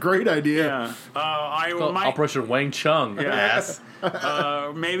 Dad, that's a great idea. Yeah. I Called might. Operation Wang Chung. Yes.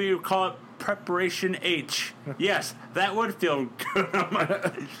 Maybe you call it Preparation H. Yes, that would feel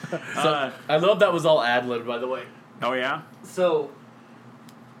good. So, I love that was all ad-libbed, by the way. Oh yeah. So,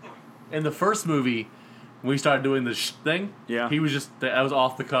 in the first movie, when we started doing this thing, Yeah. he was just, that was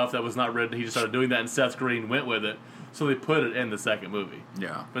off the cuff, that was not written, he just started doing that, and Seth Green went with it. So they put it in the second movie.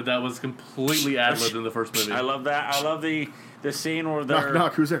 Yeah. But that was completely ad-libbed in the first movie. I love that. I love the scene where they're Knock,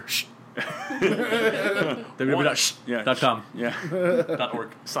 knock, who's there? Shh. www.com. Yeah. .org.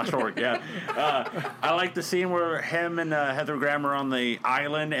 /org, yeah. I like the scene where him and Heather Graham are on the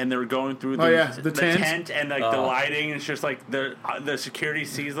island and they're going through the tent and like the lighting. It's just like the security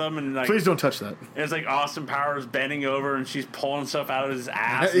sees them and like Please don't touch that. it's like Austin Powers bending over and she's pulling stuff out of his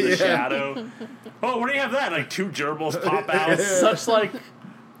ass in the shadow. Oh, where do you have that? Like 2 gerbils pop out. It's such like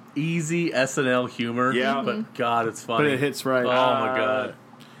easy SNL humor. Yeah. But God, it's funny. But it hits right. Oh my God.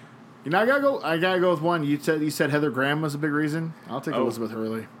 You know, I gotta go with one. You said Heather Graham was a big reason. I'll take Elizabeth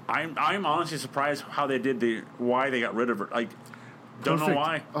Hurley. I'm honestly surprised how they did why they got rid of her. Like, don't know Perfect.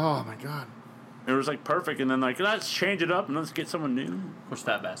 why. Oh my God. It was like perfect, and then like let's change it up and let's get someone new. Push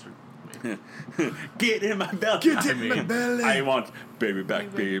that bastard. Get in my belly. Get in my belly. I want baby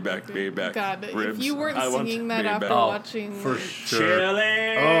back, baby back, baby back. God, ribs. if you weren't I want singing that baby after back. watching, For sure.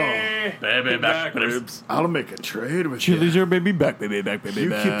 Chili. Oh. Baby back ribs. I'll make a trade with Chili's you. your baby back, baby back, baby You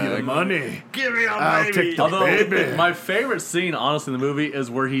back. keep your money. Give me a I'll baby. take the- Although, Baby. my favorite scene, honestly, in the movie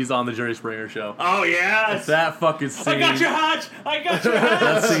is where he's on the Jerry Springer show. Oh yes. That fucking scene. I got your hatch. I got your hatch.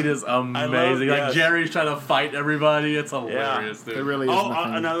 That scene is amazing. Like yes. Jerry's trying to fight everybody. It's hilarious, dude. It really is. Oh,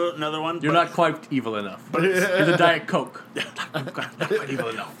 nothing. another one. You're not quite evil enough. But he's a Diet Coke. Not quite evil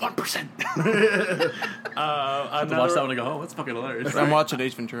enough. 1%. I have to watch that one and go, oh, that's fucking hilarious. I'm watching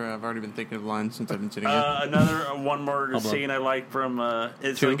Ace Ventura. I've already been thinking of lines since I've been sitting here. Another one more on. scene I like from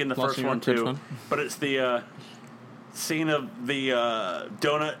it's 2? like in the Lost first in Your one Cribs too, one? but it's the scene of the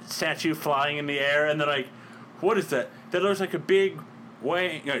donut statue flying in the air, and they're like, "What is that? That looks like a big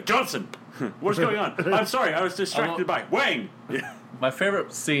Wang Johnson. What's going on? I'm sorry, I was distracted by Wang." My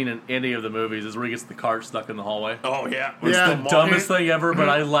favorite scene in any of the movies is where he gets the cart stuck in the hallway. Oh yeah, It's Yeah. the dumbest thing ever, but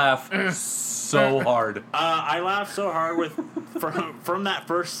I laugh so hard. I laughed so hard with from that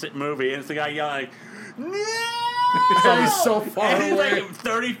first movie, and it's the guy yelling, "No!" He's so far and he's away. like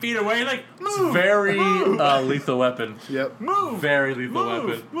 30 feet away, like move, Very Lethal Weapon. Yep. move, Very Lethal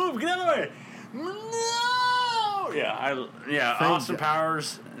Weapon. move, get out of the way. No! Yeah, Austin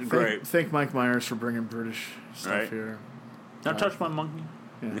Powers, great. Thank Mike Myers for bringing British stuff Right. here. Now touch my monkey.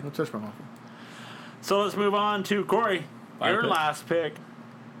 Yeah, don't touch my muffin. So let's move on to Corey. Fine Your pick. last pick.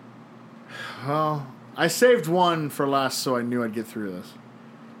 Well, I saved one for last, so I knew I'd get through this.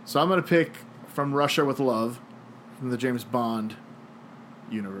 So I'm going to pick From Russia with Love, from the James Bond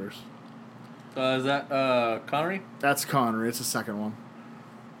universe. Is that Connery? That's Connery. It's the second one.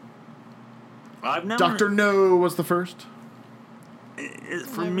 I've never. Dr. No was the first.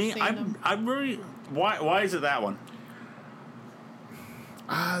 For Never me, seen I'm them. really. Why is it that one?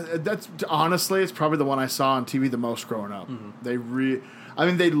 That's honestly, it's probably the one I saw on TV the most growing up. They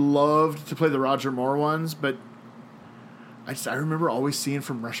they loved to play the Roger Moore ones, but I remember always seeing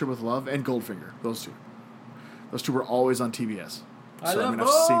From Russia with Love and Goldfinger. Those two were always on TBS.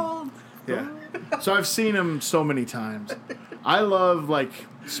 Yeah. So I've seen them so many times. I love like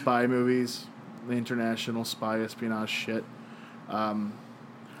spy movies, the international spy espionage shit.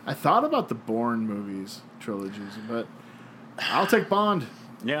 I thought about the Bourne movies trilogies, but I'll take Bond.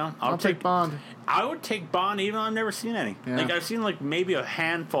 Yeah, I'll take Bond. I would take Bond, even though I've never seen any. Yeah. Like I've seen like maybe a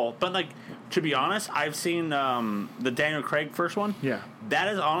handful, but like to be honest, I've seen the Daniel Craig first one. Yeah. That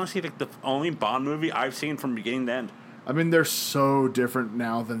is honestly like the only Bond movie I've seen from beginning to end. I mean, they're so different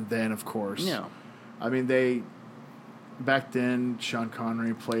now than then, of course. Yeah. I mean, back then, Sean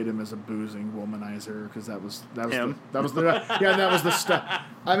Connery played him as a boozing womanizer because that was Him. that was the stuff.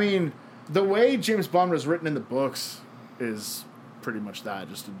 I mean, the way James Bond was written in the books is pretty much that,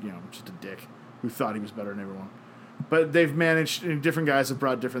 just a dick who thought he was better than everyone. But they've managed, different guys have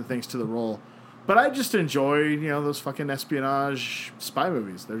brought different things to the role. But I just enjoy, those fucking espionage spy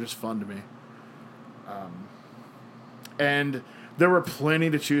movies. They're just fun to me. And there were plenty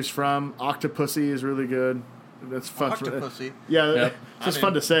to choose from. Octopussy is really good. That's fun. Octopussy. Yeah, Yep. it's just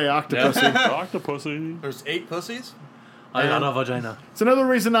fun to say, Octopussy. Octopussy. There's 8 pussies? I got a vagina. It's another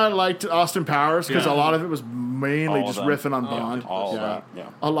reason I liked Austin Powers, because Yeah. a lot of it was mainly All of just them. riffing on Bond. All of that, yeah.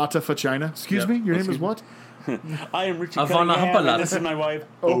 A lot of vagina. Excuse Yep. me? Your name is Excuse me. what? I am Richie Havana Cunningham, Humpala. and this is my wife,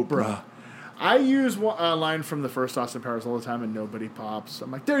 Oprah. I use a line from the first Austin Powers all the time, and nobody pops.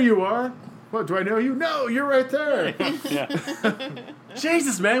 I'm like, there you are. What, do I know you? No, you're right there.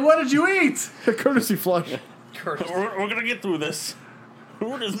 Jesus, man, what did you eat? Courtesy flush. We're gonna get through this.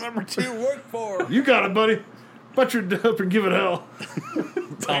 Who does number 2 work for? You got it, buddy. Butchered up and give it hell.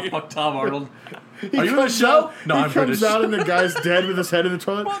 Tom Arnold. He Are you in the comes show? out- No, he I'm comes British. out and the guy's dead with his head in the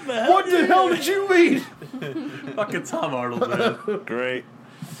toilet. What the hell What the hell did you eat? Fucking Tom Arnold, man. Great.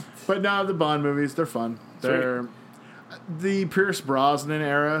 But now the Bond movies, they're fun. They're the Pierce Brosnan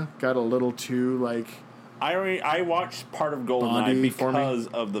era got a little too like I watched part of GoldenEye Bondy for me. because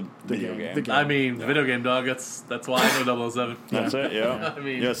of the video game. the game. I mean, video game dog. That's why I know 007. That's it, yeah. I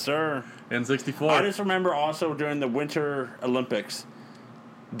mean- yes, sir. N64. I just remember also during the Winter Olympics,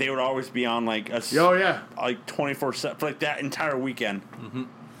 they would always be on like Oh yeah, like 24/7 for like that entire weekend.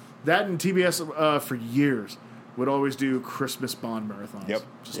 that and TBS for years would always do Christmas Bond marathons. Yep.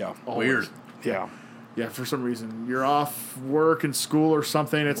 Just Yeah. always. Weird. Yeah. Yeah, for some reason you're off work and school or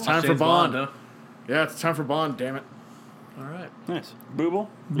something. It's time for James Bond. huh? Yeah, it's time for Bond. Damn it. All right. Nice. Booble,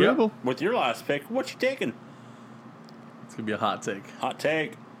 Yep. with your last pick, what you taking? It's going to be a hot take. Hot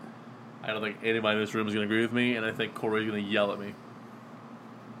take. I don't think anybody in this room is going to agree with me, and I think Corey's going to yell at me.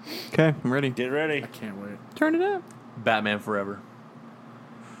 Okay, I'm ready. Get ready. I can't wait. Turn it up. Batman Forever.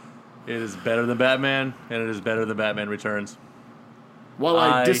 It is better than Batman, and it is better than Batman Returns. Well,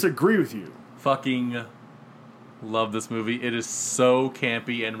 I I- disagree with you. Fucking love this movie. It is so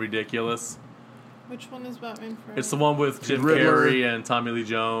campy and ridiculous. Which one is Batman Forever? It's the one with Jim Riddler. Carrey and Tommy Lee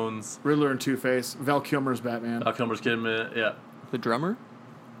Jones. Riddler and Two-Face. Val Kilmer's Batman. Val Kilmer's kid, yeah. The drummer?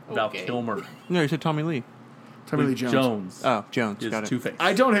 Val Okay. Kilmer. No, you said Tommy Lee. Tommy Lee Jones. Oh, Jones. is Got it. Two-Face.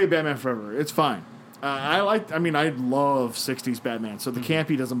 I don't hate Batman Forever. It's fine. I love 60s Batman, so the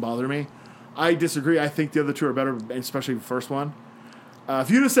campy doesn't bother me. I disagree. I think the other two are better, especially the first one. If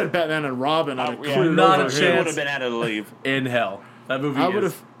you'd have said Batman and Robin, I'd have cleared not over a here. It would chance. have been out of the leave. In hell. That movie I is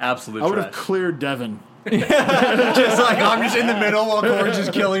would've- absolute I would trash. have cleared Devon. Just like I'm just in the middle while Corey's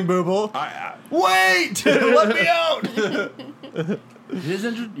just killing Booble. Wait! Let me out!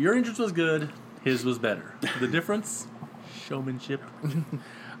 Your entrance was good. His was better. The difference? Showmanship.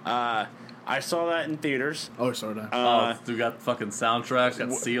 I saw that in theaters. Oh, sorry. We got fucking soundtrack.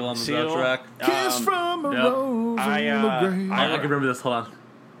 Got Seal on the Seal. soundtrack. Kiss from a yeah. rose I, on the grave. I can remember this. Hold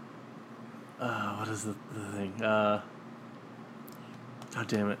on. What is the thing? God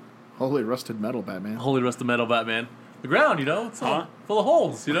damn it. Holy rusted metal, Batman. Holy Rust of Metal Batman. The ground, it's all Huh? full of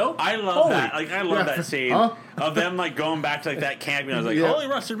holes, I love Holy. that. Like I love Yeah. that scene Huh? of them like going back to like that camping. I was like, Yeah. "Holy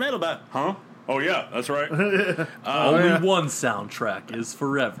rusted metal, bat, huh? Oh yeah, that's right." Only one soundtrack is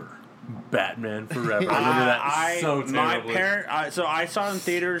forever. Batman Forever. I remember that so terribly. My parent. So I saw it in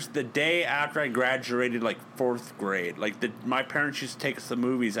theaters the day after I graduated, like 4th grade. Like my parents used to take us to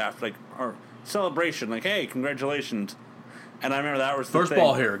movies after like our celebration. Like, hey, congratulations! And I remember that was the First thing.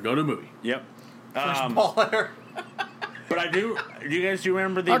 ball here. Go to movie. Yep. Ball hair. But I do. You guys do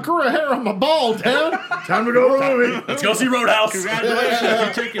remember the? I grew a hair on my ball, Dad. Time to go to the movie. Let's go see Roadhouse.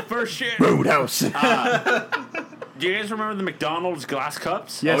 Congratulations! You took your first shit. Roadhouse. Do you guys remember the McDonald's glass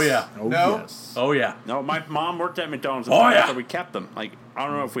cups? Yes. Oh, yeah. Oh, No. yes. Oh yeah. No, my mom worked at McDonald's. Oh, yeah. So we kept them. Like, I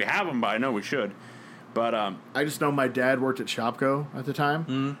don't know if we have them, but I know we should. But I just know my dad worked at Shopko at the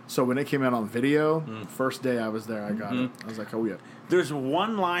time. So when it came out on video, first day I was there, I got it. I was like, oh, yeah. there's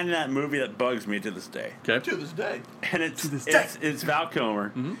one line in that movie that bugs me to this day, Okay. To this day. and it's Val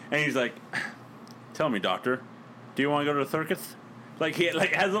Kilmer, and he's like, "Tell me, doctor, do you want to go to the circus?" Like he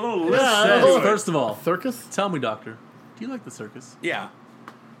has a little list. Yeah, to it. First of all, Circus? tell me, doctor, do you like the circus? Yeah,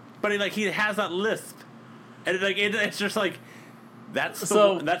 but he has that lisp, and it's just like that's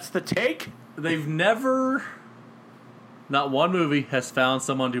the take. They've never, not one movie has found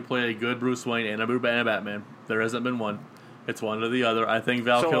someone to play a good Bruce Wayne and a Batman. There hasn't been one. It's one or the other. I think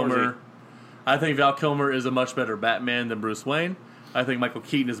Val Kilmer is a much better Batman than Bruce Wayne. I think Michael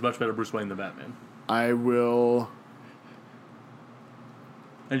Keaton is a much better Bruce Wayne than Batman. I will.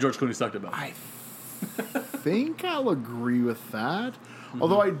 And George Clooney sucked about it. I think I'll agree with that.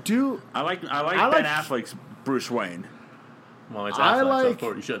 Although I do. I like Ben like- Affleck's Bruce Wayne. Well, it's I Affleck, so like- of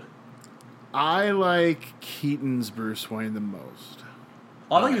course you should. I like Keaton's Bruce Wayne the most.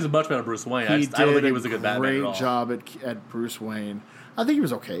 I think he's a much better Bruce Wayne. I don't think he was a good Batman at all. Great job at Bruce Wayne. I think he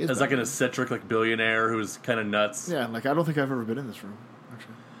was okay. As like an eccentric billionaire who's kind of nuts. Yeah, I don't think I've ever been in this room,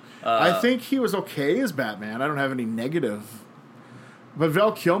 actually. I think he was okay as Batman. I don't have any negative. But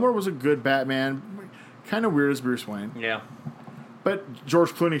Val Kilmer was a good Batman. Kind of weird as Bruce Wayne. Yeah. But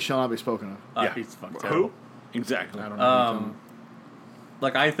George Clooney shall not be spoken of. Yeah. He's fucking Who? terrible. Exactly. I don't know.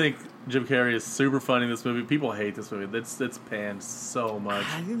 Like, I think Jim Carrey is super funny in this movie. People hate this movie. It's panned so much.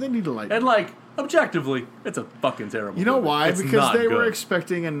 I think they need to like. And, like, objectively, it's a fucking terrible You know movie. why? It's Because not they were good.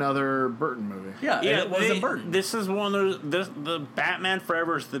 expecting another Burton movie. Yeah, and it wasn't Burton. This is one of those. The Batman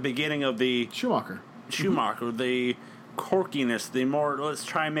Forever is the beginning of the Schumacher. Schumacher, the quirkiness, the more. Let's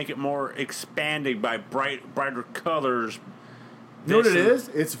try and make it more expanding by brighter colors. You know what This it is?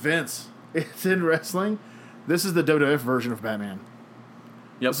 It's Vince. It's in wrestling. This is the WWF version of Batman.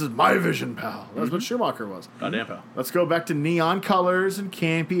 Yep. This is my vision, pal. That's what Schumacher was. Goddamn pal. Let's go back to neon colors and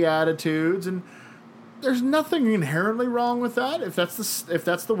campy attitudes, and there's nothing inherently wrong with that. If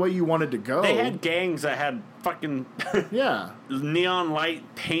that's the way you wanted to go, They had gangs that had fucking yeah. neon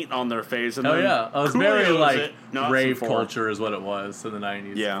light paint on their face. And Oh, then yeah. It was very, Coolio's like, it. No, that's rave before. culture is what it was in the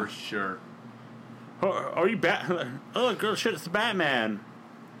 90s, Yeah. for sure. Are you Oh, girl, shit! It's the Batman.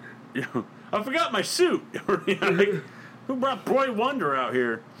 I forgot my suit. Who brought Boy Wonder out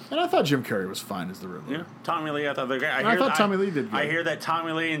here? And I thought Jim Carrey was fine as the Riddler. Yeah, Tommy Lee. I thought they're great. I thought Tommy Lee did good. I hear that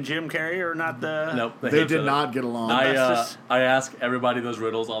Tommy Lee and Jim Carrey are not the. Nope. They hate each did other. not get along. That's I ask everybody those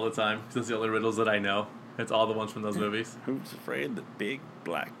riddles all the time because it's the only riddles that I know. It's all the ones from those movies. Who's afraid of the big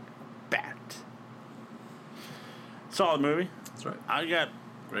black bat? Solid movie. That's right. I got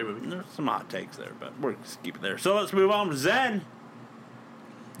Great movie. there's some hot takes there, but we're just keep it there. So let's move on to Zen.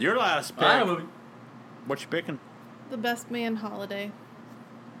 Your last pick. I have a movie. What you picking? The Best Man Holiday.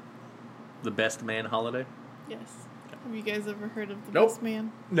 The Best Man Holiday. Yes. Have you guys ever heard of The Nope. Best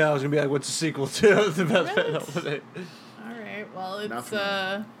Man? No, I was gonna be like, what's the sequel to the best Right. holiday? All right. Well, Not it's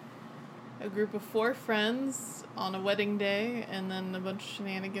familiar. a group of 4 friends on a wedding day, and then a bunch of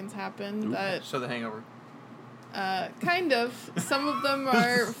shenanigans happen. That So The Hangover. kind of. Some of them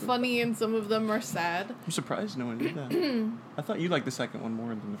are funny, and some of them are sad. I'm surprised no one did that. I thought you liked the second one more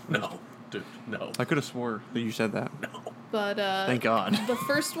than the first. No, dude, no. I could have swore that you said that. But Thank God. the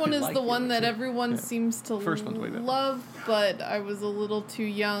first one is like the it, one that too. everyone Yeah. seems to First one's way better. love, but I was a little too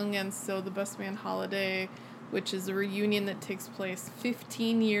young, and so The Best Man Holiday, which is a reunion that takes place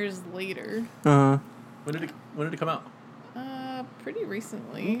 15 years later. Uh-huh. When did it come out? Pretty A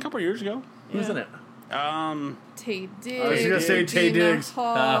recently. couple years ago. Who's in it? Tay Diggs. I was gonna say Tay Regina Diggs.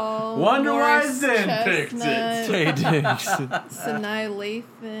 Hall, Wonder why Morris Zen picked it. Chestnut, Tay Diggs. Sanaa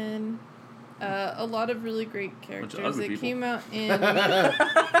Lathan. A lot of really great of characters. ugly It people. came out in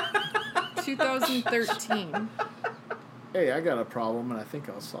 2013. Hey, I got a problem, and I think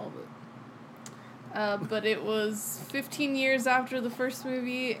I'll solve it. But it was 15 years after the first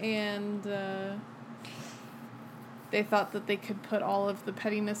movie, and they thought that they could put all of the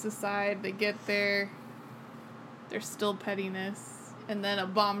pettiness aside. They get there, there's still pettiness, and then a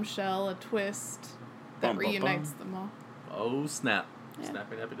bombshell, a twist that Bum, bum, reunites them all. Oh snap! Yeah.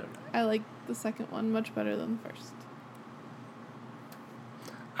 Snappy Nappy Dog. I like the second one much better than the first.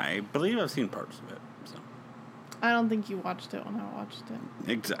 I believe I've seen parts of it. So I don't think you watched it when I watched it.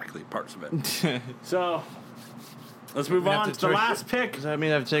 exactly parts of it. So let's move We have on to to the take- last pick Does that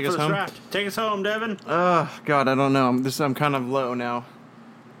mean I have to take for us the home? draft. Take us home, Devin. Oh, God, I don't know. I'm kind of low now.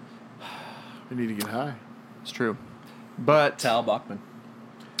 We need to get high. It's true. But Tal Bachman.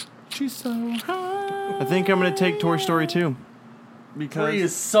 She's so high. I think I'm going to take Toy Story 2. 3 Because,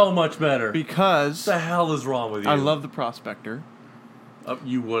 is so much better. because What the hell is wrong with you? I love the Prospector.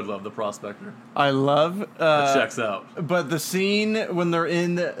 You would love the Prospector. I love... That checks out. But the scene when they're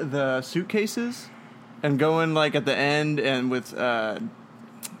in the suitcases and going like at the end and with I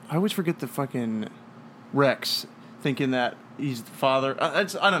always forget the fucking Rex thinking that he's the father. I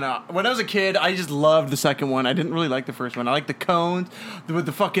don't know. When I was a kid, I just loved the second one. I didn't really like the first one. I like the cones with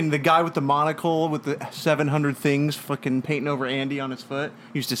the guy with the monocle with the 700 things fucking painting over Andy on his foot.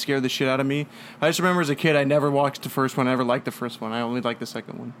 Used to scare the shit out of me. I just remember as a kid, I never watched the first one. I never liked the first one. I only liked the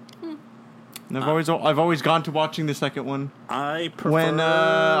second one. And I've always gone to watching the second one I prefer when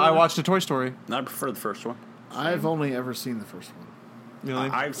I watched a Toy Story. I prefer the first one. I've only ever seen the first one. Really?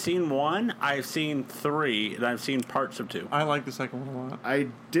 I've seen 1, I've seen 3, and I've seen parts of 2. I like the second one a lot. I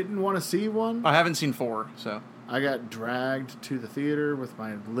didn't want to see one. I haven't seen 4, so I got dragged to the theater with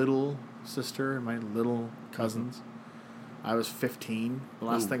my little sister and my little cousins. I was 15. The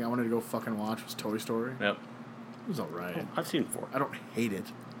last Ooh. thing I wanted to go fucking watch was Toy Story. Yep. It was alright. I've seen 4. I don't hate it.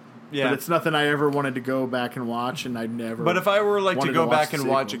 yeah. But it's nothing I ever wanted to go back and watch, and I never. But if I were like to wanted go watch back the and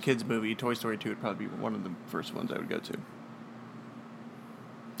watch a sequels. kids movie, Toy Story 2 would probably be one of the first ones I would go to.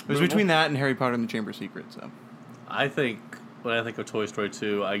 It was Well, between that and Harry Potter and the Chamber of Secrets. So I think when I think of Toy Story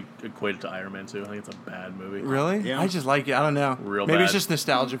 2, I equate it to Iron Man 2. I think it's a bad movie. really, Yeah. I just like it. I don't know. Real Maybe it's bad. just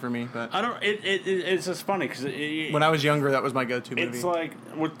nostalgia for me. But I don't. It's just funny because when I was younger, that was my go-to movie. it's like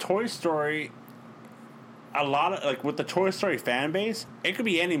with Toy Story, a lot of like with the Toy Story fan base, it could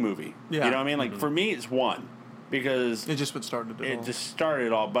be any movie. Yeah. You know what I mean? Like for me, it's one because It's just what started it. it all. just started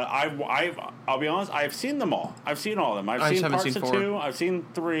it all. But I'll be honest, I've seen them all. I've seen all of them. I've I just seen haven't parts seen of 4. 2. I've seen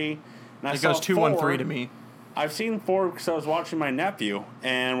 3. And I It saw goes 2, 1, 3 4. to me. I've seen 4 because I was watching my nephew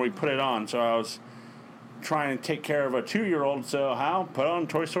and we put it on. So I was trying to take care of a 2-year-old. So how put on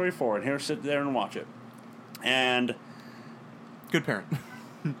Toy Story 4 and here sit there and watch it. And Good parent.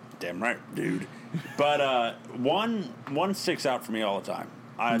 damn right, dude. But one sticks out for me all the time.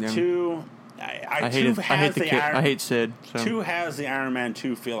 Yeah. 2, I hate 2 it. I hate has the the kid. Iron, I hate Sid. So. 2 has the Iron Man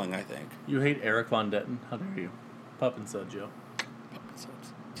 2 feeling. I think. You hate Eric Von Detten? How dare you? Pup and Sud, Joe.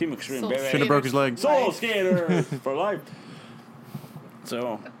 Team Extreme, Soul baby. Should have broke his leg. Soul Life. Skater for life.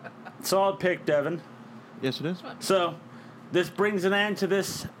 So, solid pick, Devin. Yes, it is. So, this brings an end to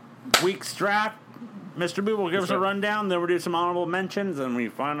this week's draft. Mr. Boo will give us a sir. rundown, then we'll do some honorable mentions, and we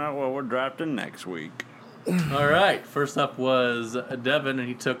find out what we're drafting next week. All right. First up was Devin, and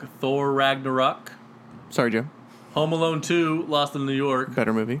he took Thor Ragnarok. Sorry, Joe. Home Alone 2, Lost in New York.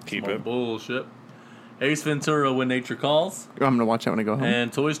 Better movie. Keep More it. bullshit. Ace Ventura, When Nature Calls. I'm gonna watch that when I go home.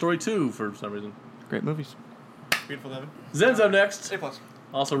 And Toy Story 2 for some reason. Great movies. Beautiful, Devin. Zen's up next. A+.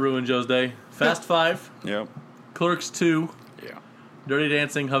 Also ruined Joe's day. Fast 5, Yep. Clerks 2, Yeah. Dirty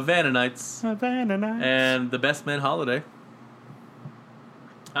Dancing, Havana Nights, and The Best Man Holiday.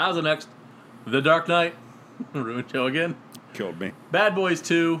 How's it next? The Dark Knight. Ruined Joe again. Killed me. Bad Boys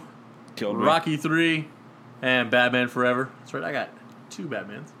 2, Killed me. Rocky 3, and Batman Forever. That's right, I got 2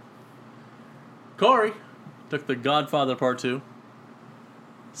 Batmans. Corey took The Godfather Part 2,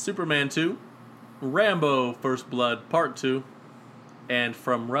 Superman 2, Rambo First Blood Part 2, and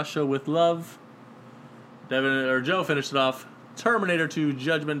From Russia with Love. Joe finished it off. Terminator 2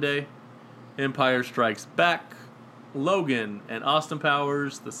 Judgment Day, Empire Strikes Back, Logan, and Austin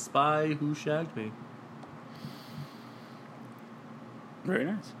Powers, The Spy Who Shagged Me. Very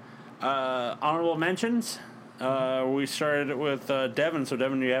nice. Honorable mentions. We started with Devin. So,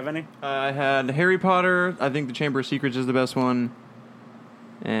 Devin, do you have any? I had Harry Potter. I think the Chamber of Secrets is the best one.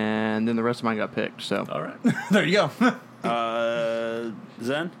 And then the rest of mine got picked. So All right. there you go.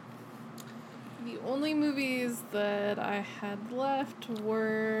 Zen? The only movies that I had left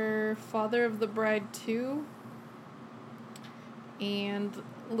were Father of the Bride 2 and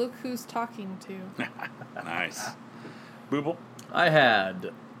Look Who's Talking To. Nice. Booble? I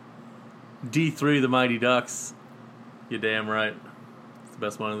had D3 The Mighty Ducks. You damn right. It's the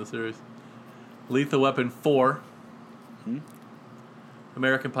best one in the series. Lethal Weapon 4.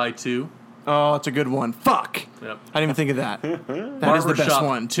 American Pie 2. Oh, it's a good one. Fuck. Yep. I didn't even think of that. That is the best Barbershop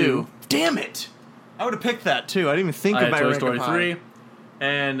one too. 2. Damn it! I would have picked that too. I didn't even think I of had my Toy American Story Pie. 3.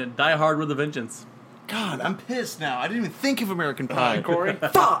 And Die Hard with a Vengeance. God, I'm pissed now. I didn't even think of American Pie. Corey?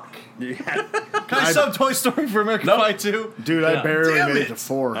 Fuck! Yeah. Can I sub Toy Story for American Nope. Pie 2? Dude, Yeah. I barely Damn made it. it to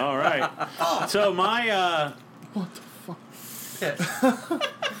 4. All right. So my What the fuck?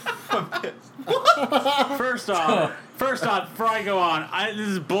 first off, before I go on, this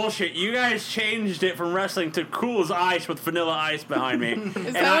is bullshit. You guys changed it from wrestling to Cool as Ice with Vanilla Ice behind me.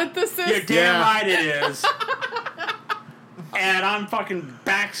 Is that what this is? You're damn Yeah. right it is. And I'm fucking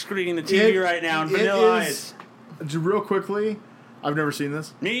back screening the TV right now, and Vanilla Ice. Real quickly, I've never seen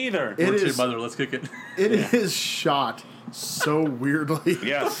this. Me either. It What's your is- mother? Let's kick it. It is shot so weirdly.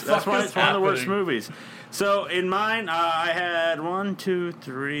 Yes, the that's fuck why is it's one of the worst happening? movies. So in mine, I had 1, 2,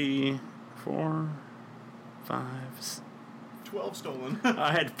 3, 4, 5. 12 stolen.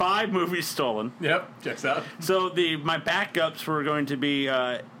 I had 5 movies stolen. Yep, checks out. So my backups were going to be.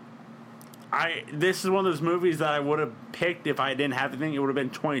 This is one of those movies that I would have picked if I didn't have anything. It would have been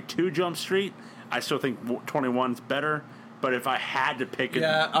 22 Jump Street. I still think 21's better, but if I had to pick it,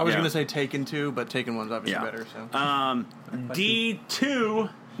 Yeah, I was going to say Taken 2, but Taken 1's obviously better, so. D2,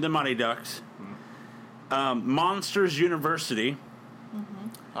 The Mighty Ducks, Monsters University.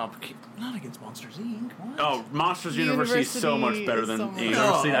 Not against Monsters, Inc. What? Oh, Monsters University is so much University better is than so much Inc.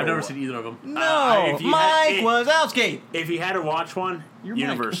 better. I've never seen either of them. No, if you Mike had- Wazowski. If you had to watch one, You're Mike.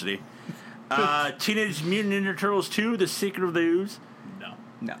 University. Teenage Mutant Ninja Turtles 2, The Secret of the Ooze. No,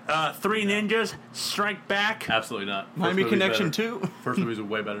 No. 3 Ninjas, Strike Back, absolutely not. First Miami movie's Connection better. 2. First movies are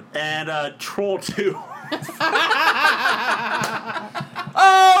way better. and Troll 2.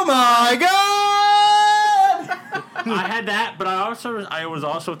 Oh my god! I had that, but I was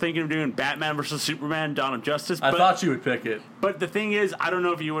also thinking of doing Batman versus Superman: Dawn of Justice. I But, thought you would pick it. but the thing is, I don't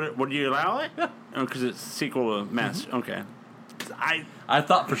know if you would you allow it? Because it's a sequel to Mass. Okay, I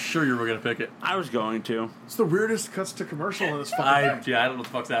thought for sure you were going to pick it. I was going to. It's the weirdest cuts to commercial in this fucking I thing. don't know what the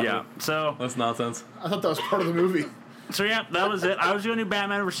fuck's happening. Yeah. So That's nonsense. I thought that was part of the movie. yeah, that was it. I was going to do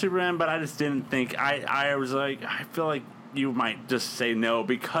Batman versus Superman, but I just didn't think. I was like, I feel like you might just say no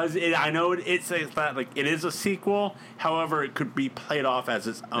because I know it's that like it is a sequel. However, it could be played off as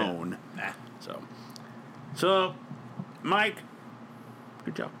its own. Nah. So, Mike,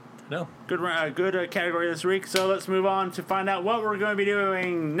 good job. No. Good category this week. So let's move on to find out what we're going to be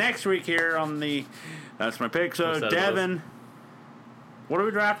doing next week here on the. That's my pick. So What's that Devin, what are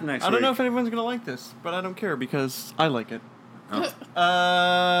we drafting next week? I don't know if anyone's going to like this, but I don't care because I like it.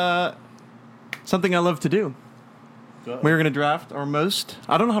 Oh. Something I love to do. We're going to draft our most,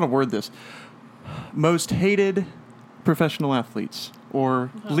 I don't know how to word this, most hated professional athletes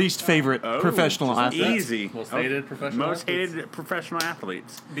or least favorite Oh, professional just athletes. Easy. Most hated professional Most athletes? hated professional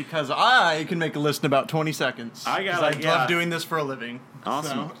athletes. Because I can make a list in about 20 seconds. I got 'Cause it, I love yeah. doing this for a living.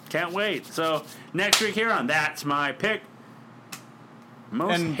 Awesome. So- Can't wait. So next week here on That's My Pick,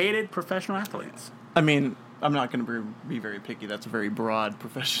 most And- hated professional athletes. I mean, I'm not going to be very picky. That's a very broad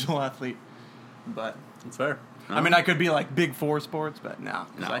professional athlete. But, That's fair. I mean, I could be like big four sports, but no,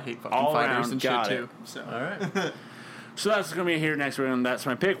 because No. I hate fucking All fighters around, and shit got too. it. So. All right. So that's going to be here next week on That's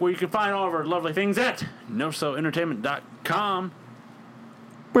My Pick, where you can find all of our lovely things at nocellentertainment.com.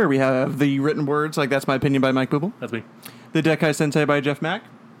 Where we have the written words, like That's My Opinion by Mike Booble, That's me. the Dekai Sensei by Jeff Mack,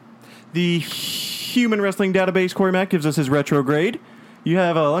 the Human Wrestling Database, Corey Mack, gives us his retrograde. You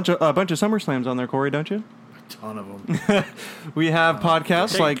have a bunch of SummerSlams on there, Corey, don't you? Ton of them. We have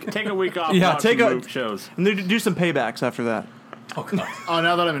podcasts like... Take a week off. Yeah, watch take some a- move shows. And they do some paybacks after that. Oh, God. Oh,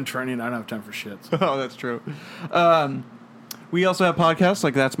 now that I'm in training, I don't have time for shit. Oh, that's true. We also have podcasts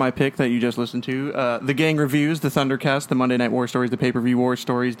like That's My Pick that you just listened to. The Gang Reviews, the Thundercast, the Monday Night War Stories, the Pay-Per-View War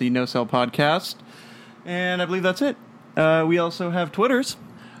Stories, the No Cell Podcast. And I believe that's it. We also have Twitters.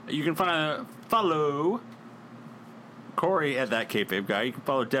 You can follow Corey at that kayfabe guy. You can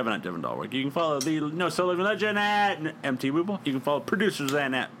follow Devin at Devin Dahlwick. You can follow the No Cell Living Legend at MT Wooble. You can follow Producers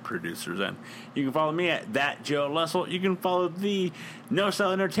N at Producers N. You can follow me at That Joe Lessel. You can follow the No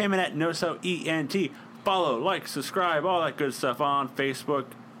Cell Entertainment at No Cell ENT. Follow, like, subscribe, all that good stuff on Facebook,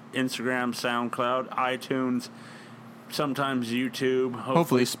 Instagram, SoundCloud, iTunes, sometimes YouTube,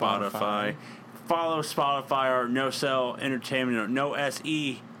 hopefully Spotify. Follow Spotify or No Cell Entertainment or No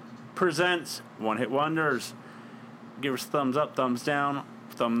SE presents One Hit Wonders. Give us thumbs up, thumbs down,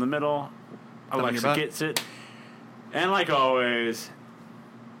 thumb in the middle. in your Alexa butt. gets it. And like always,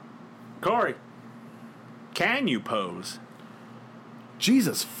 Corey, can you pose?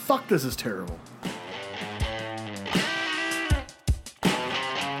 Jesus, fuck, this is terrible.